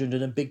finally envisioned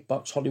in a big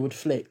bucks Hollywood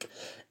flick.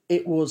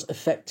 It was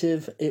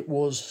effective, it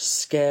was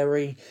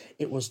scary,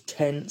 it was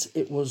tense,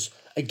 it was,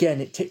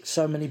 again, it ticked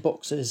so many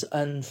boxes.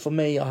 And for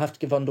me, I have to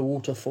give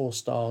Underwater 4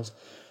 stars.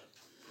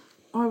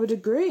 I would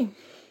agree.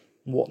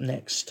 What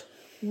next?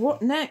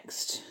 What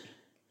next?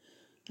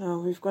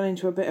 Oh, we've gone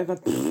into a bit of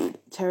a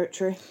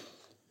territory.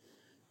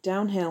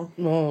 Downhill.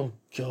 Oh,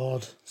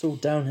 God. It's all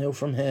downhill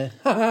from here.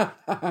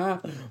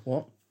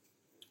 What?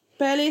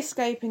 Barely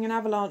escaping an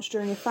avalanche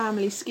during a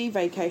family ski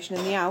vacation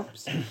in the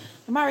Alps,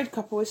 a married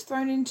couple is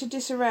thrown into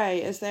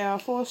disarray as they are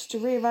forced to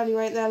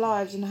reevaluate their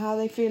lives and how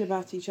they feel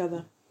about each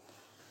other.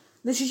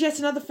 This is yet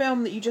another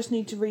film that you just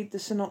need to read the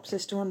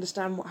synopsis to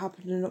understand what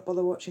happened and not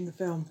bother watching the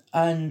film.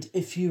 And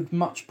if you'd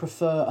much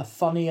prefer a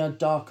funnier,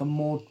 darker,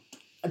 more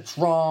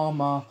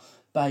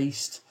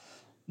drama-based,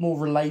 more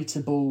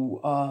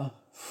relatable,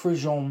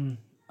 frisson,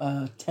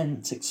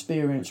 tense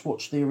experience,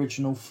 watch the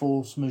original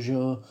Force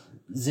Majeure.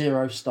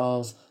 0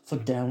 stars for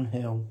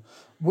Downhill.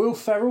 Will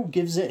Ferrell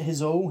gives it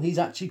his all. He's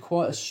actually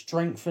quite a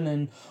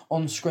strengthening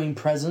on-screen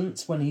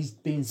presence when he's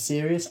being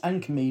serious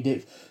and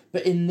comedic.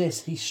 But in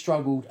this, he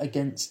struggled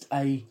against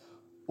a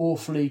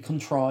awfully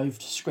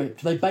contrived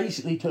script. They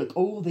basically took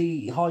all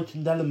the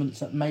heightened elements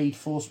that made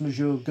Force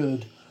Majeure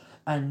good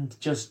and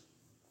just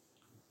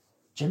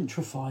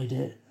gentrified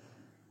it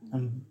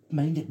and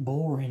made it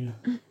boring.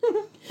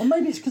 Or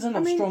maybe it's because they're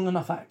not strong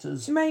enough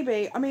actors.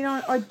 Maybe. I mean,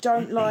 I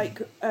don't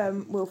like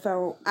Will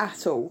Ferrell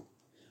at all.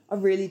 I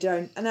really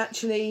don't. And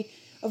actually,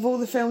 of all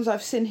the films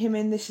I've seen him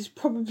in, this is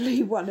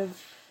probably one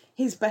of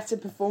his better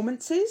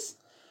performances.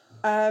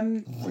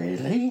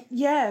 Really?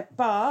 Yeah,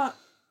 but...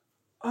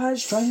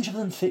 Stranger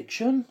Than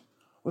Fiction?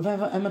 With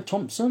Emma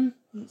Thompson?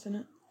 What's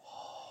in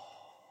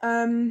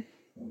it?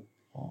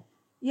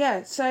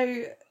 Yeah,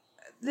 so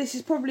this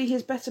is probably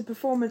his better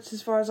performance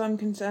as far as I'm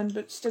concerned,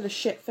 but still a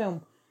shit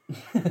film.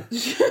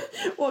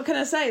 What can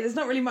I say? There's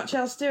not really much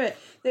else to it.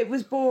 It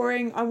was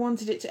boring. I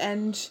wanted it to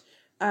end.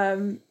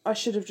 I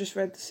should have just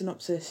read the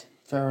synopsis.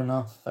 Fair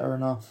enough.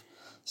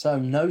 So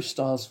no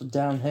stars for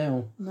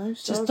Downhill. No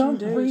stars. Just don't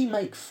indeed.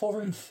 remake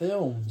foreign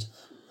films.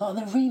 Like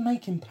they're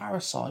remaking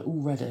Parasite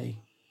already.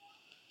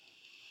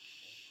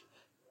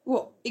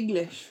 What,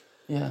 English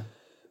Yeah.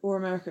 or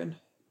American?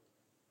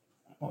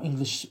 Or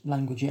English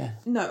language, yeah.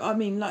 No, I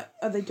mean, like,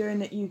 are they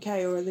doing it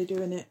UK or are they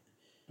doing it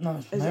No,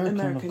 it's as American,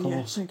 American? of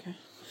course. Yeah. Okay.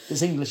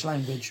 It's English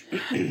language.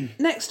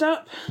 Next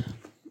up,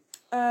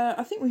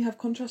 I think we have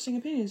contrasting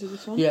opinions of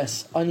this one.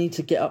 Yes, I need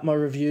to get up my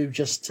review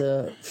just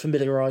to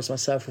familiarise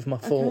myself with my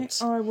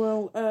thoughts. I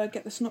will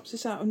get the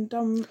synopsis out and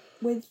done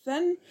with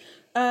then.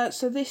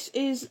 So this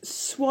is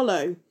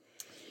Swallow.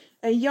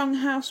 A young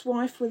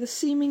housewife with a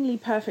seemingly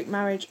perfect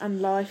marriage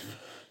and life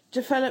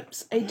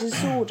develops a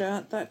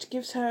disorder that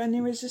gives her an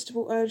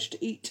irresistible urge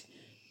to eat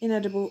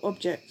inedible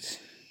objects.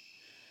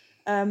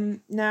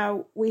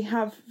 Now, we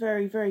have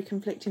very, very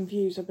conflicting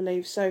views, I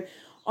believe, so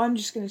I'm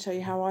just going to tell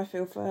you how I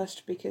feel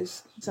first,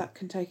 because Zach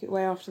can take it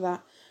away after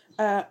that.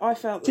 I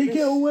felt that Take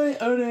it away,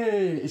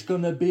 Ernie! It's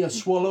going to be a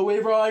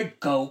swallowy ride.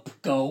 Gulp,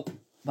 gulp.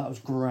 That was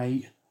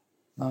great.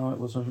 No, it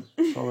wasn't.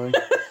 Sorry.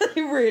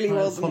 It really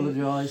wasn't. I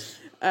apologise.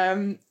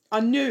 I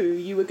knew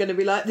you were going to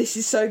be like, this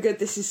is so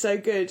good,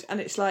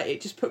 and it's like,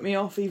 it just put me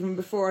off even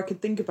before I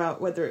could think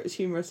about whether it was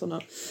humorous or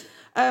not.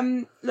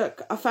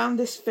 Look, I found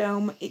this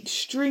film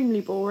extremely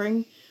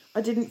boring.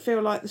 I didn't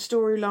feel like the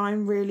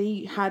storyline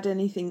really had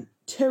anything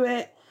to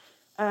it.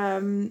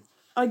 I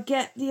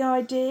get the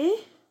idea,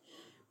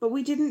 but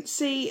we didn't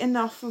see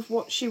enough of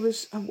what she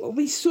was...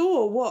 We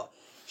saw what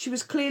she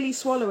was clearly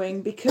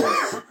swallowing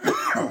because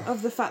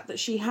of the fact that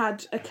she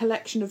had a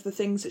collection of the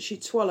things that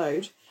she'd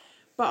swallowed.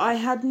 But I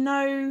had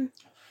no...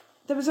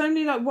 There was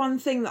only like one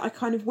thing that I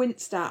kind of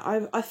winced at.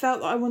 I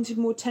felt that I wanted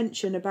more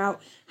tension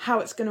about how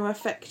it's going to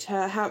affect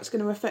her, how it's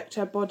going to affect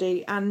her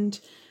body, and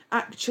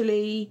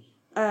actually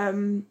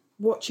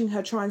watching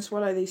her try and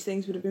swallow these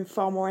things would have been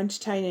far more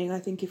entertaining, I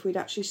think, if we'd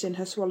actually seen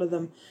her swallow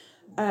them.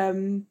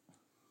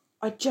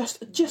 I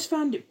just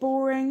found it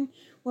boring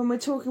when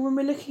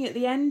we're looking at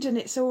the end and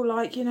it's all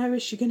like,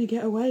 is she going to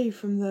get away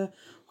from the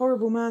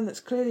horrible man that's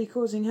clearly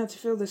causing her to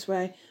feel this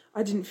way?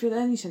 I didn't feel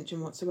any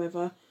tension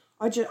whatsoever.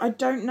 I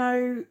don't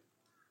know.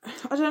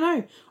 I don't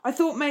know. I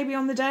thought maybe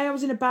on the day I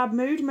was in a bad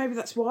mood, maybe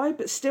that's why,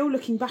 but still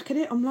looking back at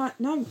it, I'm like,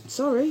 no,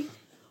 sorry.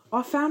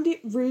 I found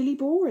it really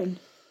boring.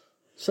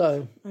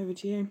 So, over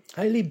to you.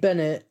 Hayley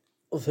Bennett,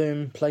 of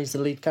whom plays the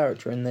lead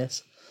character in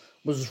this,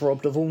 was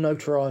robbed of all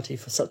notoriety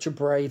for such a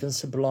brave and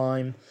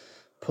sublime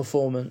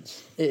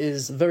performance. It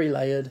is very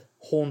layered,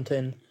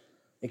 haunting,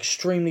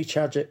 extremely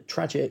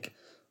tragic,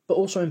 but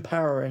also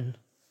empowering,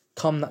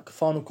 come that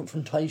final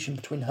confrontation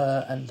between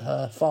her and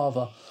her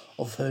father,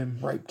 of whom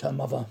raped her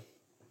mother.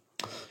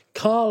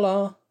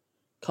 Carlo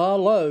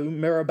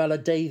Mirabella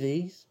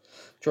Davies,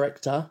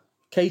 director,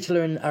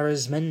 Caitlin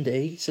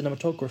Arizmendi,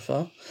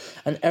 cinematographer,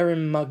 and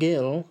Erin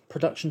McGill,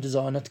 production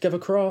designer, together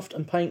craft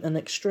and paint an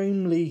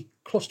extremely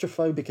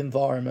claustrophobic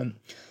environment.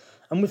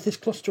 And with this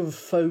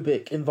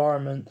claustrophobic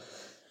environment,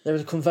 there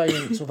is a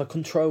conveyance of a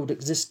controlled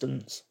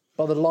existence.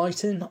 By the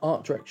lighting,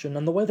 art direction,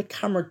 and the way the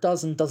camera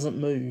does and doesn't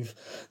move,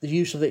 the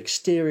use of the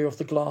exterior of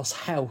the glass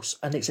house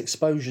and its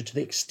exposure to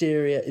the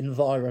exterior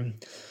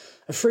environment.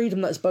 A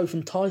freedom that is both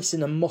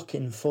enticing and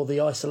mocking for the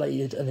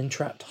isolated and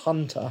entrapped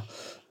Hunter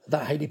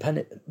that Hayley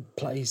Bennett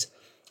plays.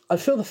 I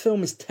feel the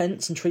film is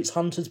tense and treats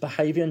Hunter's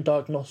behaviour and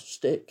diagnosis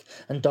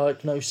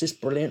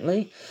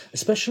brilliantly,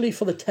 especially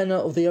for the tenor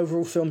of the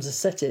overall film's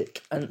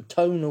aesthetic and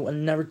tonal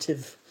and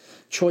narrative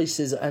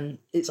choices and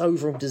its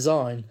overall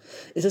design.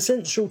 It's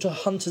essential to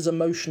Hunter's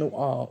emotional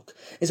arc.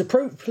 It's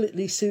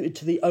appropriately suited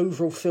to the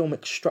overall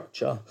filmic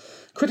structure.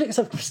 Critics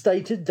have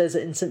stated there's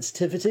an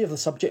insensitivity of the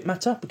subject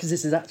matter, because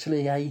this is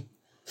actually a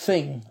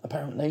thing,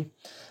 apparently.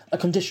 A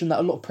condition that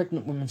a lot of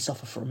pregnant women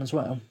suffer from as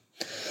well.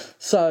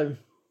 So,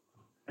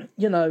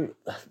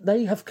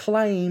 they have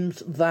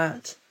claimed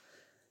that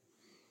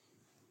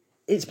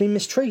it's been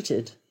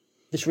mistreated,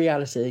 this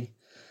reality.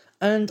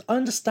 And I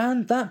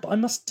understand that, but I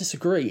must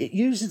disagree. It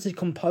uses the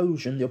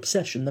compulsion, the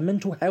obsession, the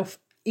mental health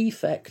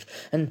effect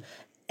as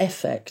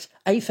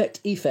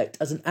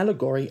an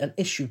allegory and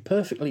issue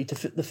perfectly to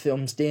fit the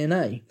film's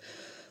DNA.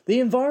 The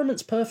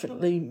environments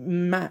perfectly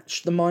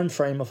match the mind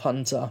frame of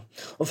Hunter,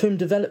 of whom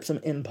develops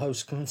an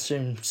impulse to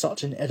consume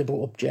such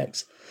inedible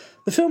objects.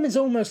 The film is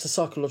almost a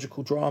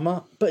psychological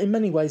drama, but in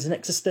many ways an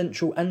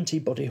existential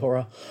anti-body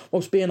horror,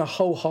 whilst being a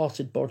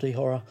wholehearted body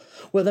horror,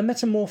 where the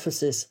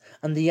metamorphosis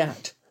and the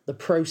act, the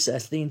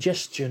process, the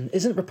ingestion,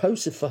 isn't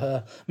repulsive for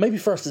her, maybe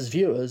for us as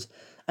viewers,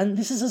 and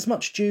this is as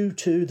much due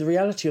to the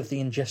reality of the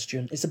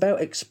ingestion. It's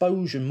about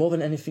exposure more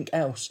than anything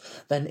else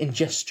than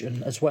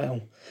ingestion as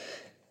well.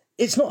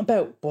 It's not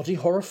about body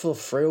horror for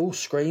thrill,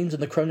 screams,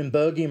 and the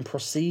Cronenbergian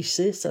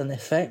prosthesis and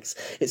effects.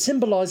 It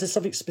symbolises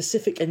something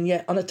specific and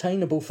yet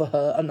unattainable for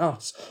her and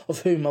us,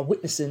 of whom are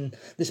witnessing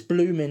this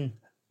blooming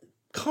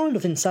kind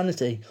of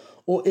insanity.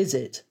 Or is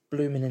it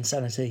blooming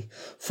insanity?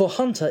 For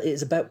Hunter, it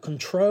is about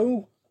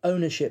control,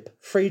 ownership,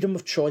 freedom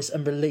of choice,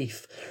 and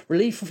relief.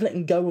 Relief of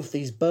letting go of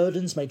these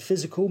burdens made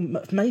physical,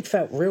 made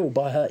felt real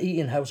by her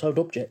eating household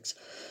objects.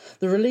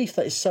 The relief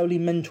that is solely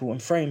mental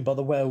and framed by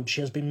the world she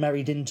has been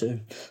married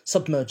into,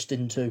 submerged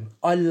into.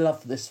 I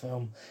love this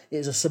film. It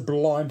is a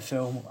sublime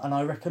film, and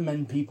I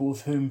recommend people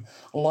with whom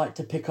like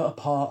to pick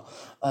apart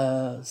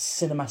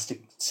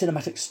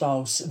cinematic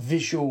styles,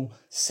 visual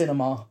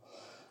cinema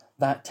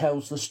that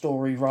tells the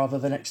story rather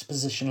than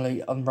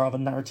expositionally and rather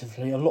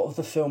narratively. A lot of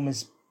the film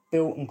is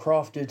built and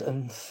crafted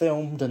and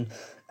filmed and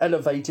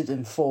elevated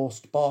and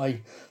forced by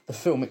the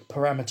filmic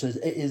parameters.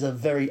 It is a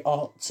very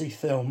artsy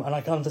film, and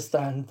I can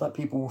understand that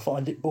people will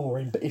find it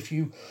boring, but if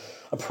you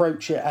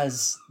approach it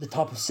as the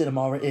type of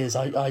cinema it is,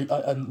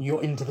 and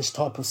you're into this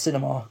type of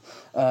cinema,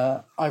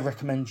 I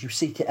recommend you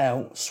seek it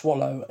out.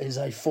 Swallow is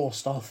a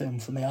 4-star film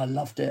for me. I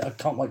loved it. I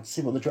can't wait to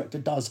see what the director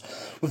does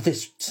with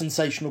this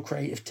sensational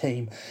creative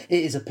team.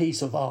 It is a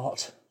piece of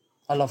art.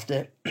 I loved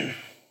it.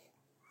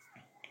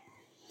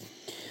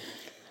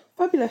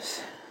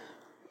 Fabulous.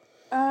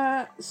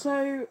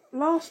 So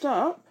last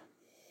up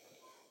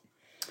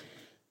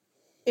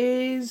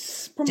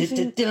is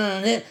Promising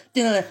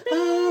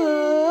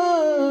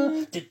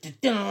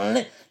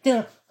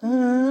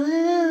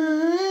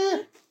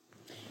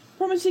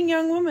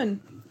Young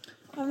Woman.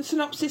 And the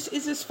synopsis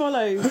is as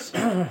follows.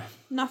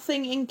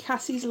 Nothing in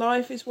Cassie's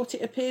life is what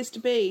it appears to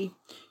be.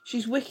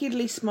 She's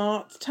wickedly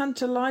smart,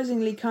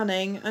 tantalisingly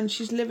cunning, and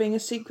she's living a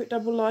secret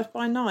double life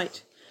by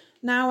night.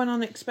 Now an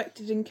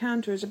unexpected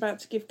encounter is about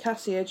to give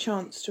Cassie a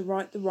chance to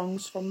right the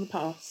wrongs from the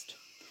past.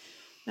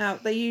 Now,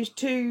 they use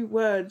 2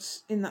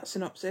 words in that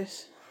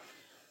synopsis.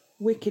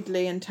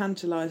 Wickedly and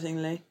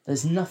tantalisingly.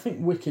 There's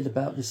nothing wicked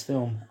about this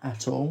film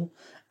at all,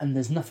 and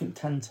there's nothing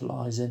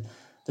tantalising.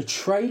 The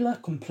trailer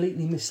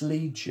completely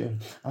misleads you,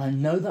 and I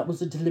know that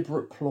was a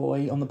deliberate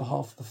ploy on the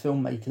behalf of the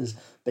filmmakers,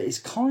 but it's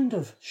kind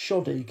of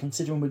shoddy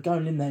considering we're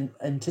going in there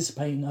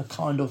anticipating a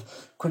kind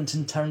of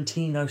Quentin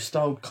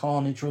Tarantino-styled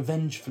carnage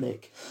revenge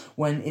flick,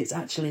 when it's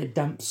actually a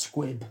damp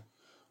squib.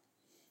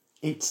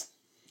 It's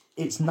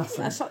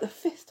nothing. That's like the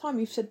 5th time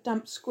you've said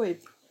damp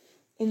squib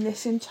in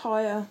this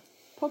entire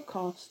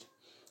podcast.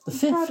 The I'm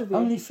 5th? proud of you.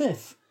 Only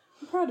 5th?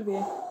 I'm proud of you.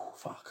 Oh,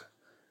 fuck.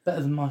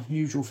 Better than my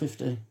usual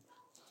 50.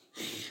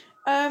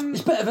 Um,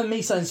 It's better than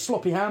me saying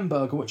sloppy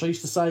hamburger, which I used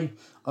to say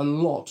a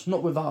lot.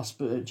 Not with us,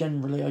 but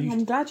generally I used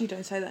I'm glad you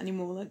don't say that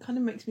anymore. That kind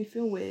of makes me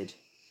feel weird.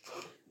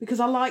 Because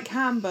I like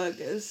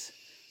hamburgers,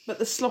 but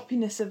the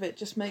sloppiness of it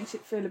just makes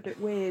it feel a bit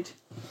weird.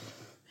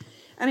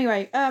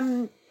 Anyway,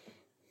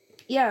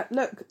 yeah,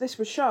 look, this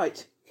was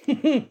shite.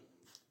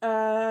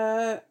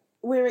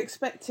 We're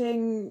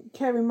expecting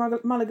Carey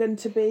Mulligan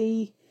to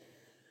be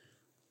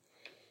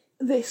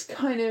this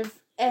kind of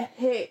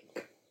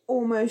epic,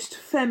 almost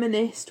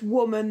feminist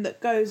woman that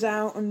goes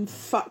out and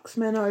fucks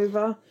men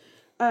over.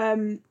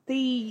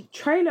 The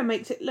trailer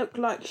makes it look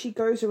like she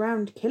goes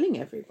around killing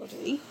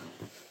everybody,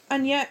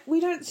 and yet we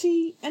don't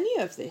see any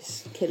of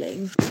this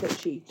killing that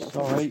she doesn't.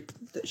 Sorry,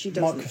 that she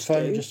doesn't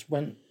microphone do. just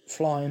went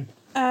flying.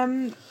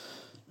 And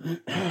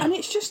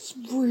it's just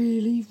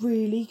really,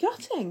 really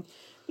gutting,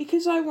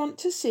 because I want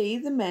to see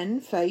the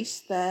men face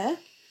their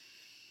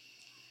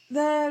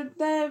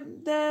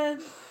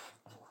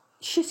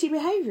shitty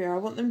behaviour. I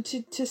want them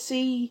to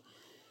see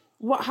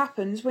what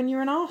happens when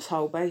you're an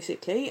arsehole,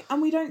 basically,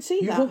 and we don't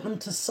see You that. want them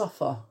to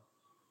suffer.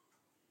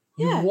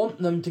 You Yeah. want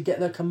them to get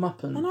their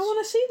comeuppance. And I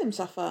want to see them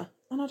suffer,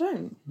 and I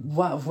don't.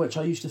 Out of which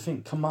I used to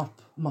think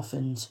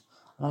muffins,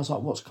 and I was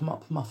like, "What's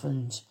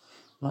muffins?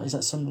 Like, is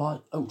that some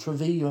like ultra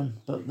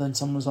vegan?" But then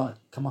someone was like,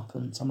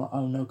 "Comeuppance." I'm like,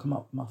 "Oh no,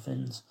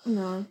 muffins."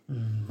 No.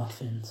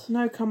 Muffins.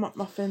 No come up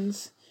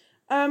muffins.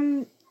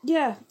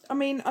 Yeah, I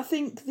mean, I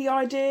think the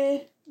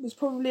idea was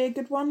probably a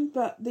good one,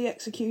 but the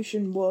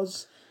execution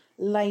was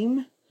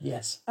lame.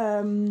 Yes.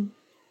 I swear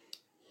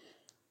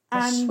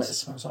and it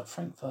smells like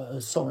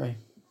frankfurters. Sorry.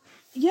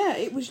 yeah,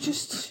 it was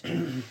just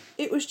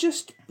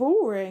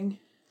boring.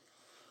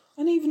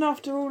 And even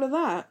after all of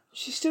that,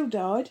 she still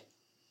died.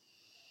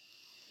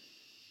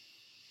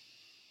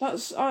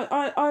 That's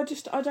I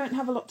don't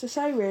have a lot to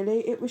say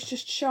really. It was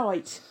just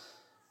shite.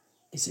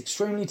 It's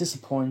extremely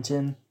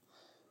disappointing.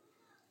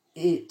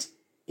 It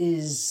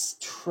is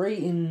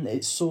treating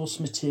its source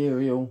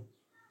material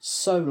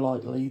so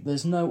lightly.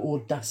 There's no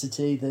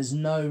audacity. There's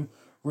no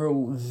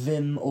real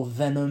vim or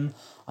venom.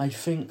 I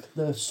think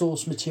the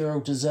source material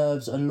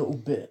deserves a little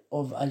bit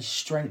of a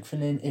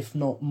strengthening, if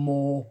not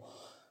more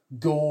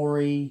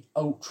gory,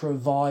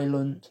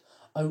 ultra-violent,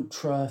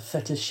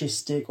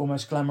 ultra-fetishistic,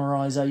 almost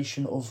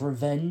glamorization of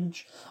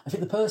revenge. I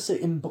think the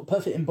perfect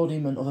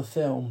embodiment of a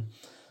film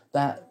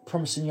that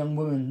Promising Young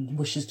Woman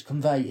wishes to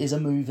convey is a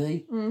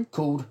movie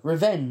called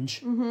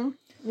Revenge.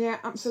 Yeah,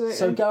 absolutely.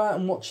 So go out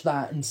and watch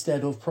that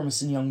instead of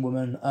Promising Young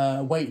Woman.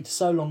 Waited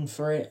so long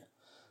for it.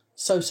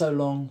 So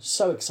long.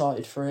 So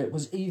excited for it.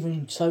 Was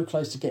even so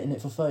close to getting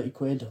it for 30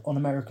 quid on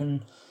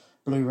American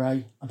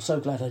Blu-ray. I'm so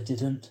glad I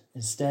didn't.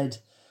 Instead,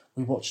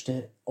 we watched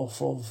it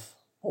off of...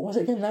 What was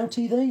it again? Now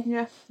TV?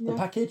 Yeah. The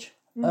package?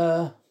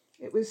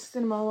 It was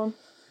Cinema One.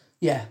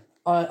 Yeah.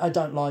 I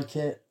don't like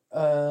it.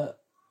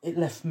 It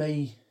left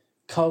me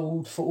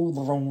cold for all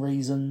the wrong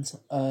reasons.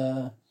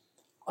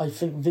 I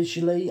think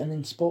visually and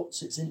in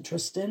spots it's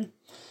interesting.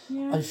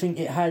 Yeah. I think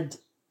it had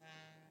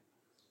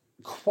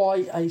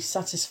quite a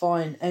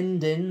satisfying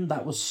ending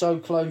that was so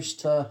close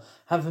to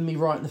having me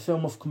write the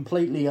film off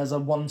completely as a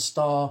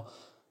 1-star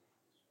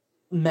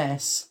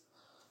mess.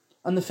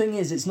 And the thing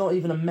is, it's not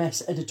even a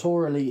mess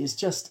editorially, it's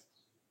just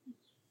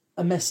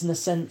a mess in the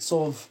sense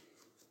of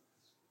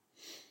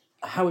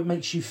how it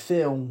makes you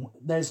feel.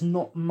 There's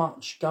not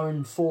much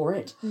going for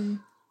it.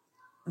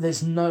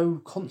 There's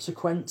no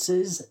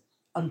consequences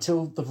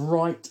until the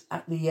right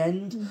at the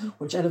end,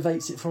 which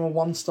elevates it from a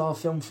 1-star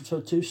film to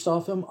a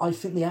 2-star film. I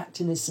think the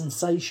acting is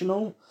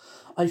sensational.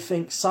 I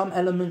think some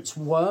elements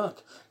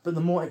work, but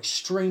the more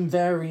extreme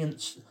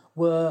variants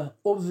were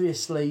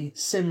obviously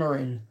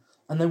simmering,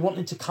 and they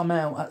wanted to come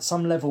out at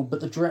some level, but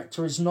the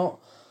director is not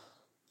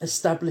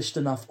established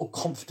enough or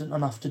confident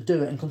enough to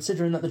do it. And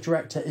considering that the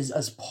director is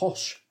as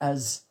posh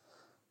as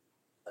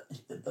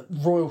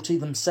royalty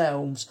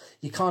themselves,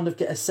 you kind of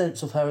get a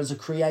sense of her as a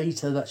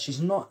creator that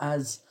she's not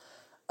as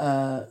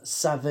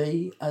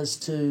savvy as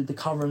to the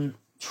current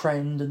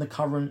trend and the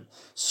current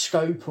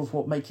scope of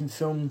what making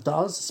film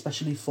does,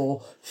 especially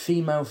for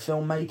female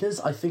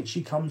filmmakers. I think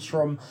she comes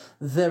from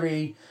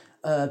very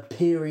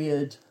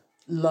period,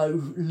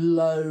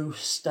 low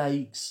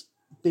stakes,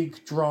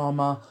 big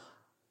drama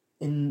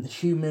in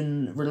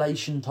human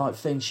relation type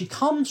thing. She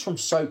comes from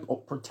soap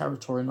opera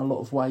territory in a lot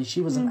of ways.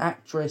 She was an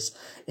actress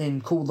in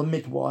Call the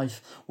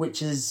Midwife,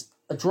 which is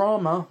a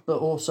drama, but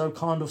also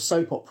kind of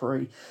soap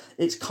opera-y.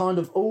 It's kind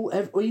of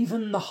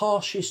even the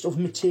harshest of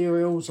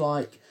materials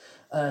like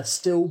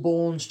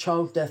stillborns,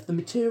 child death, the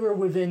material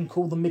within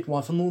Call the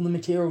Midwife and all the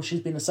material she's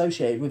been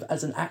associated with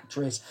as an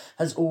actress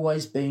has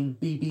always been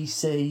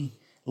BBC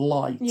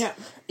light. Yeah.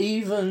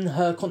 Even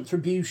her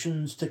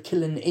contributions to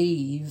Killing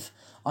Eve,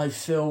 I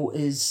feel,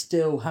 is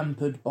still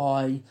hampered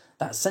by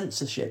that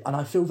censorship, and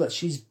I feel that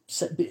she's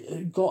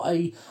got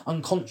a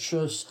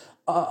unconscious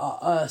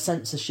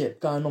censorship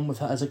going on with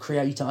her as a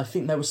creator. I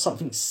think there was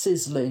something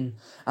sizzling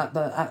at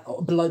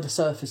below the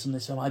surface on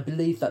this film. I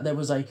believe that there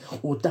was a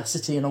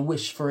audacity and a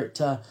wish for it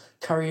to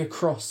carry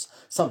across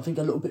something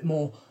a little bit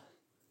more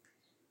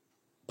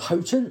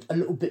potent, a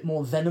little bit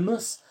more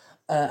venomous,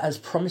 as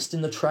promised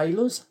in the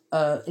trailers.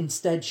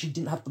 Instead, she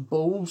didn't have the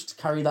balls to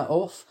carry that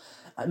off.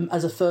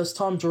 As a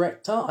first-time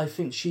director, I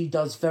think she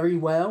does very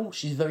well.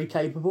 She's very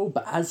capable.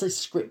 But as a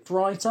script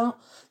writer,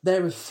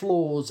 there are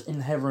flaws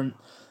inherent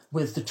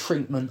with the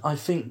treatment. I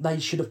think they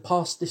should have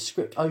passed this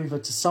script over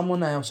to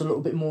someone else a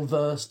little bit more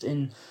versed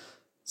in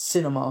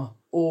cinema,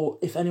 or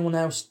if anyone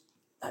else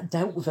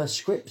dealt with her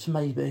script,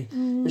 maybe.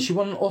 But she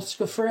won an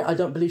Oscar for it. I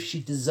don't believe she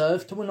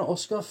deserved to win an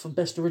Oscar for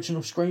Best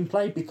Original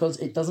Screenplay because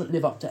it doesn't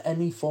live up to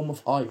any form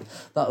of hype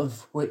that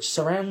of which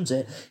surrounds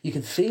it. You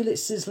can feel it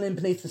sizzling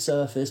beneath the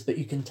surface, but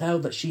you can tell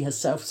that she has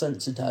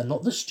self-censored her,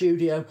 not the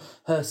studio,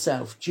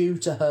 herself, due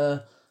to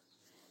her,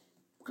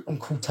 on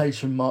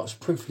quotation marks,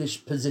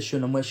 privileged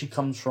position and where she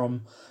comes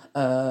from,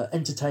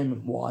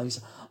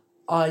 entertainment-wise.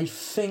 I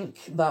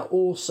think that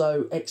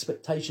also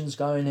expectations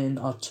going in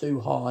are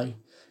too high,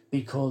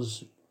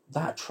 because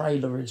that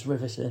trailer is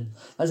riveting.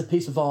 As a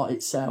piece of art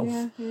itself.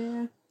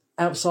 Yeah.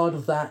 Outside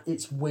of that,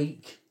 it's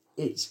weak.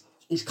 It's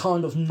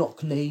kind of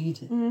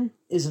knock-kneed,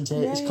 isn't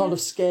it? Yeah, it's kind of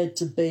scared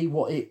to be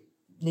what it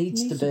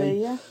needs to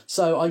be. Yeah.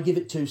 So I give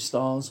it 2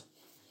 stars.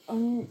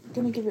 I'm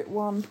going to give it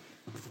 1.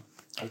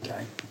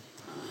 Okay.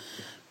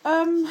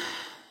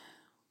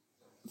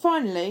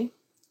 Finally,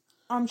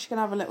 I'm just going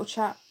to have a little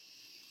chat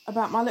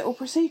about my little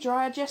procedure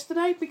I had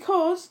yesterday,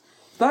 because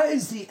That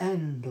is the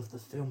end of the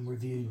film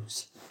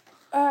reviews.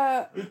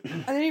 and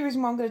the only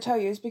reason why I'm going to tell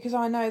you is because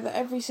I know that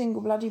every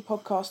single bloody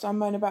podcast I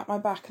moan about my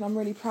back, and I'm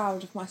really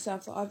proud of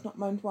myself that I've not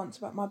moaned once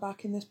about my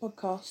back in this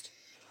podcast.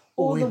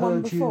 Or the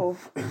one before.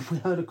 We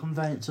heard a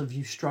conveyance of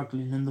you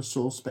struggling in the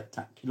Saw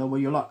Spectacular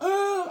where you're like,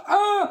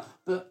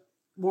 but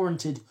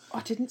warranted.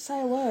 I didn't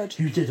say a word.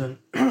 You didn't.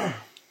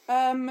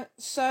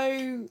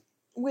 So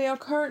we are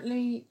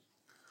currently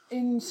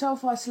in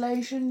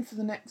self-isolation for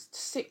the next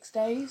 6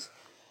 days.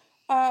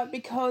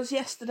 Because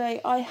yesterday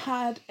I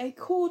had a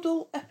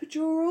caudal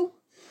epidural,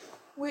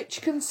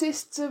 which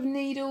consists of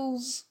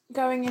needles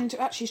going into...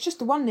 Actually, it's just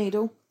the one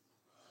needle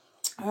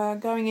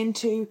going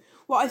into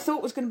what I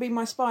thought was going to be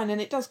my spine,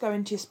 and it does go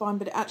into your spine,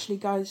 but it actually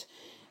goes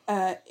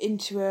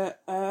into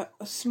a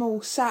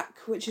small sac,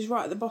 which is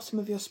right at the bottom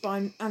of your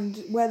spine,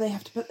 and where they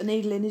have to put the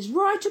needle in is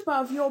right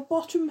above your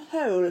bottom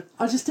hole.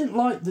 I just didn't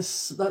like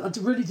this. I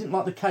really didn't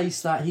like the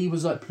case that he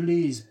was like,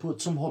 please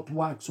put some hot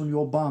wax on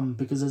your bum,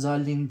 because as I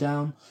lean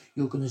down,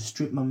 you're going to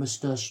strip my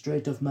moustache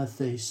straight off my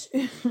face.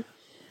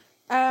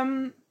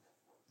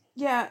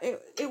 Yeah,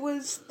 it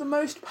was the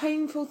most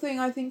painful thing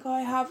I think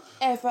I have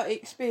ever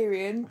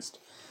experienced.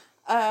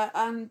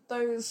 And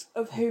those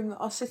of whom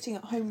are sitting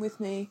at home with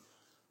me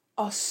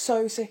are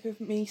so sick of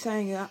me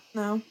saying that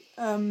now.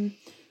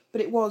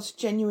 But it was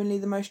genuinely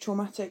the most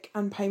traumatic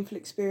and painful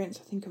experience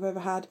I think I've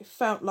ever had. It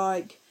felt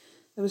like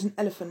there was an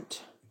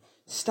elephant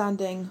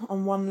standing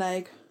on one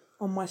leg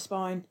on my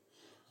spine.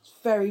 It's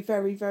very,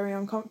 very, very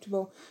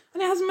uncomfortable.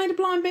 And it hasn't made a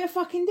blind bit of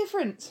fucking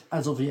difference.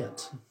 As of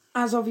yet.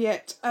 As of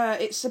yet.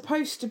 It's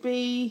supposed to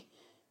be...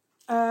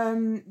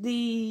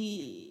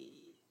 the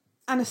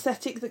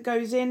anaesthetic that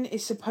goes in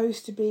is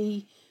supposed to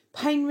be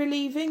pain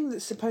relieving.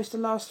 That's supposed to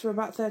last for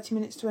about 30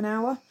 minutes to an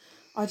hour.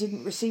 I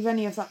didn't receive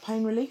any of that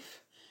pain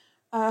relief.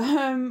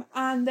 And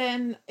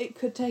then it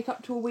could take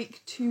up to a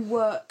week to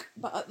work.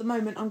 But at the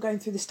moment I'm going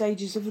through the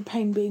stages of the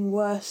pain being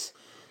worse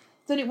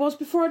than it was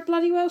before I'd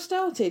bloody well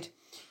started.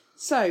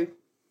 So,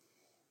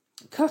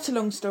 cut a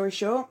long story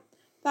short,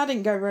 that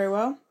didn't go very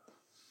well.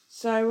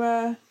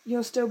 So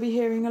you'll still be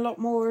hearing a lot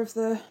more of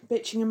the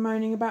bitching and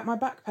moaning about my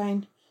back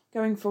pain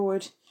going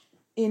forward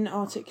in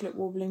Articulate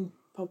Warbling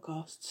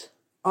podcasts.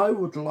 I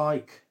would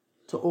like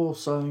to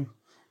also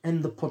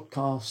end the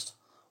podcast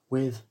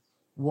with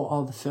what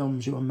are the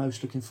films you are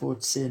most looking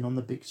forward to seeing on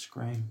the big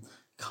screen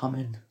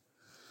coming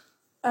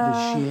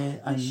this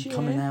year and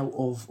coming out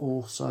of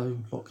also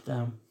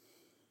lockdown.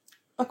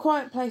 A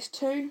Quiet Place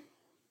 2,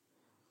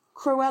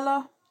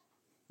 Cruella.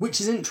 Which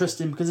is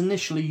interesting because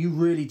initially you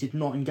really did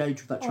not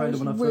engage with that trailer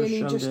when I first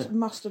showed it. Just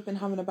must have been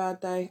having a bad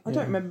day. I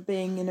don't remember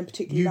being in a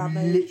particularly bad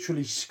mood. You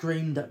literally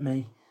screamed at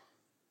me,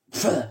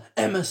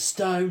 Emma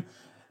Stone,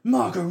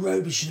 Margot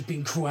Robbie should have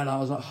been Cruella. I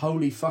was like,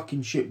 holy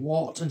fucking shit,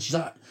 what? And she's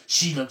like,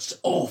 she looks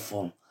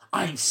awful.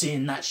 I ain't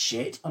seeing that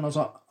shit. And I was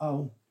like,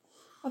 oh.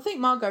 I think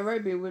Margot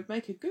Robbie would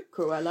make a good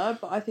Cruella,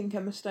 but I think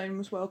Emma Stone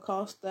was well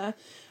cast there.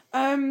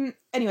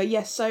 Anyway,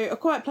 yes, so A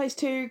Quiet Place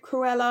 2,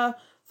 Cruella,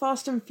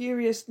 Fast and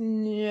Furious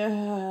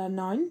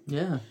 9.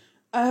 Yeah.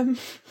 And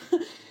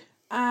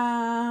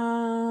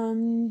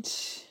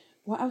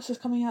what else is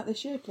coming out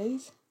this year,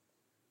 please?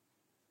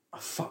 A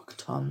fuck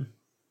ton.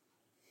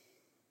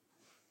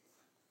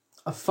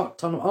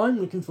 I'm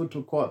looking forward to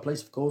A Quiet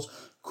Place, of course.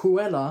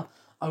 Cruella,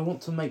 I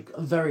want to make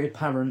very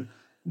apparent.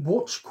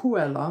 Watch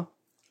Cruella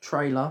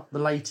trailer, the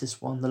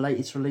latest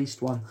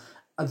released one,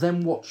 and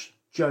then watch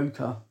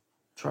Joker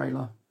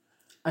trailer.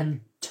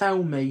 And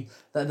tell me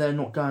that they're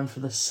not going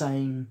for the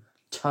same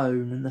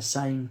tone and the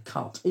same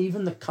cut.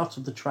 Even the cut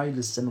of the trailer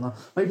is similar.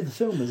 Maybe the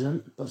film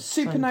isn't, but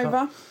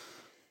Supernova.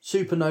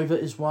 Supernova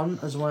is one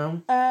as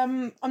well.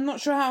 I'm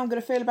not sure how I'm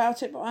going to feel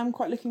about it, but I'm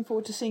quite looking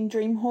forward to seeing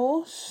Dream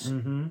Horse.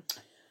 Mm-hmm.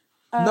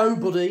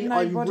 Nobody.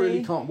 I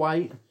really can't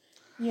wait.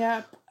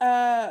 Yep.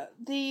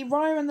 The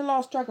Raya and the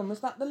Last Dragon, was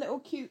that the little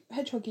cute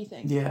hedgehoggy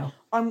thing? Yeah.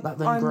 That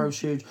then grows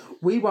huge.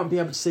 We won't be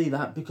able to see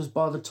that because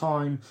by the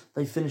time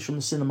they finish on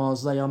the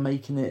cinemas, they are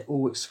making it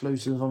all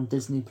exclusive on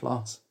Disney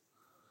Plus.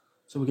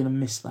 So we're going to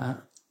miss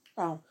that.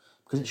 Oh.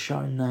 Because it's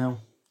showing now.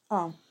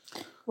 Oh.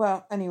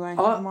 Well, anyway,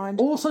 never mind.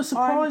 Also,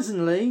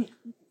 surprisingly...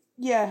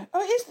 Yeah.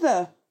 Oh, it is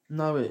the...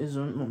 No, it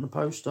isn't. Not on the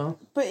poster.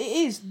 But it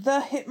is The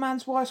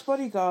Hitman's Wife's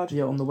Bodyguard.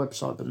 Yeah, on the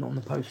website, but not on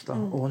the poster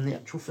or on the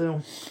actual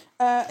film.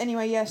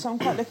 Anyway, yeah, so I'm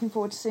quite looking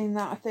forward to seeing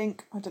that, I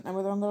think. I don't know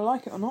whether I'm going to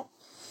like it or not.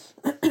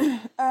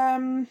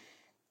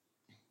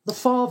 The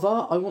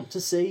Father, I want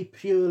to see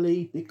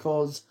purely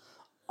because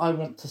I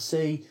want to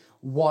see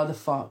why the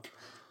fuck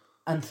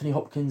Anthony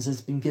Hopkins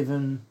has been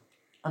given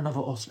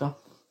another Oscar.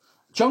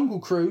 Jungle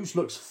Cruise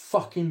looks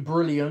fucking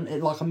brilliant.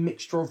 It's like a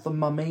mixture of The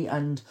Mummy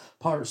and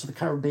Pirates of the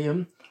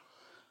Caribbean.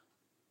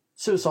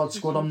 Suicide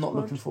Squad, I'm not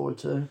looking forward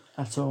to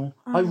at all.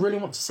 I really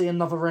want to see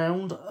another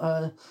round.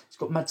 It's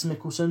got Mads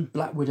Mikkelsen,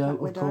 Black Widow,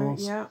 of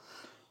course. Yeah.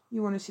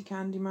 You want to see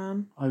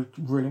Candyman? I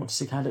really want to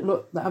see Candyman.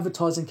 Look, the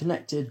advertising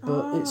connected,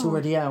 but it's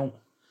already out.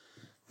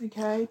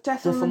 Okay,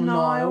 Death on the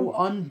Nile.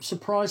 I'm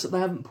surprised that they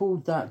haven't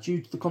pulled that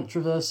due to the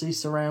controversy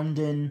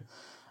surrounding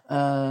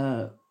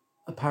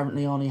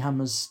apparently Arnie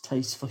Hammer's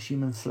taste for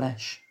human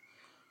flesh.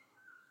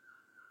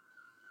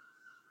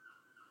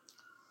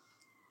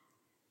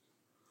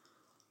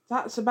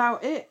 That's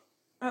about it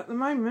at the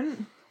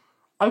moment.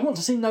 I want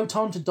to see No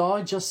Time to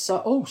Die, just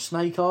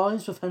Snake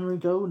Eyes with Henry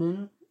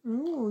Golding.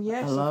 Oh,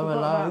 yes, hello.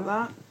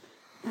 About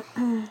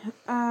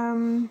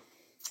that.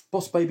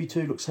 Boss Baby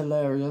 2 looks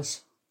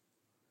hilarious.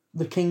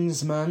 The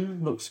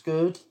Kingsman looks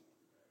good.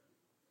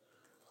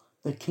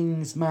 The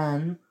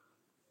Kingsman.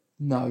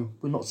 No,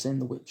 we're not seeing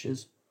The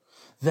Witches.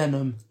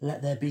 Venom,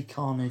 Let There Be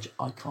Carnage,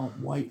 I can't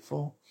wait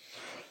for.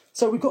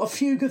 So we've got a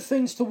few good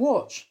things to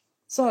watch.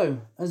 So,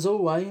 as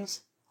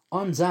always,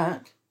 I'm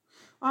Zach.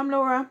 I'm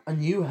Laura.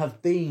 And you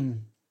have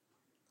been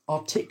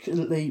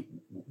articulately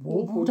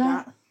warbled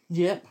at?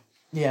 Yep.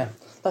 Yeah,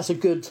 that's a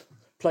good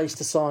place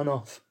to sign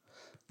off.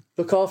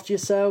 Look after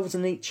yourselves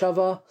and each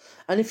other.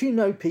 And if you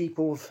know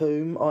people of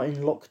whom are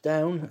in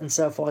lockdown and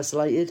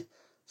self-isolated,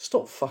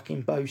 stop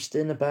fucking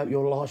boasting about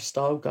your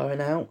lifestyle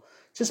going out.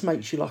 It just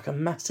makes you like a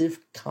massive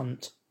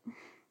cunt.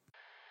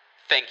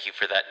 Thank you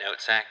for that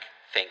note, Zach.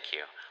 Thank you.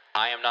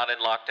 I am not in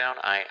lockdown.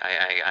 I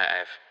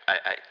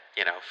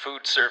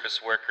food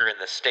service worker in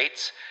the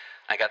States.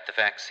 I got the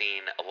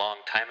vaccine a long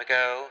time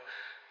ago.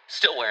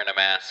 Still wearing a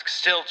mask.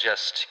 Still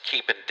just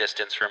keeping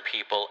distance from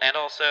people. And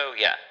also,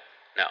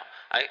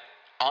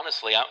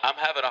 honestly, I'm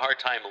having a hard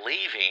time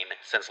leaving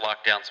since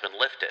lockdown's been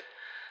lifted.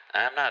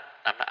 I'm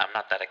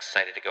not that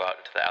excited to go out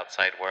into the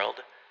outside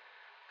world.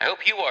 I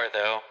hope you are,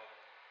 though.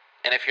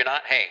 And if you're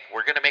not, hey,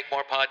 we're going to make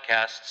more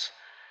podcasts.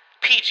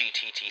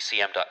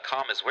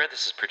 PGTTCM.com is where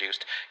this is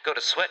produced. Go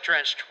to Sweat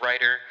Drenched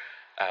Writer.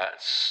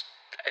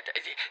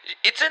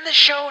 It's in the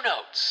show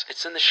notes.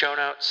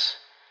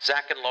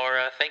 Zach and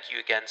Laura, thank you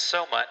again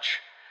so much.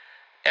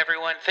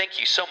 Everyone, thank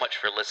you so much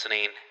for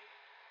listening.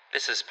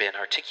 This has been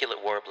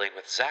Articulate Warbling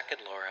with Zach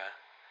and Laura.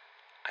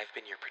 I've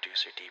been your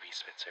producer, DB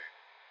Spitzer.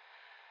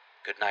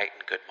 Good night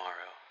and good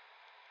morrow.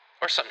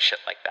 Or some shit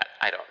like that.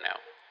 I don't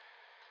know.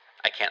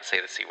 I can't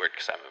say the C word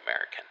because I'm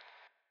American.